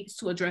techniques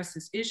to address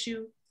this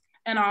issue.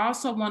 And I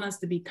also want us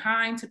to be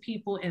kind to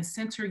people and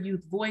center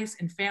youth voice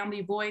and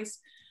family voice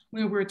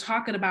when we're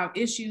talking about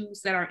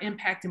issues that are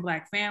impacting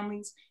Black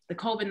families. The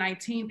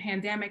COVID-19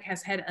 pandemic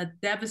has had a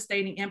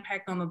devastating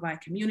impact on the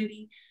Black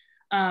community.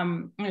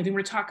 And then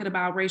we're talking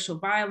about racial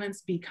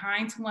violence. Be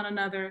kind to one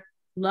another,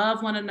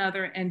 love one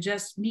another, and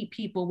just meet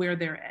people where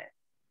they're at.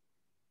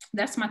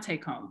 That's my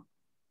take home.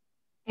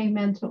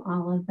 Amen to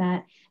all of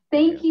that.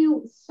 Thank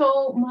you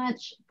so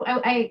much.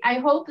 I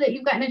hope that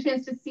you've gotten a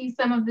chance to see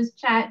some of this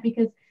chat,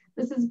 because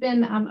this has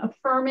been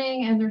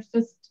affirming, and there's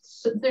just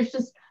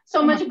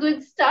so much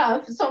good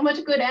stuff, so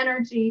much good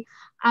energy.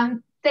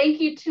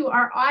 Thank you to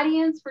our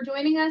audience for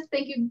joining us.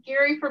 Thank you,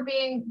 Gary, for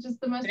being just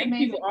the most amazing.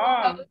 Thank you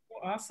all.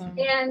 Awesome.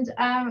 And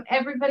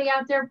everybody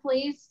out there,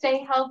 please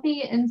stay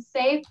healthy and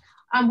safe.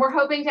 We're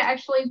hoping to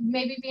actually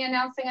maybe be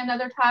announcing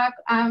another talk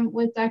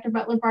with Dr.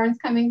 Butler Barnes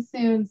coming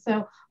soon.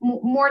 So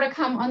more to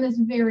come on this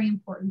very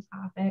important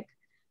topic.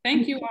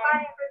 Thank you all. Bye,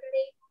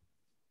 everybody.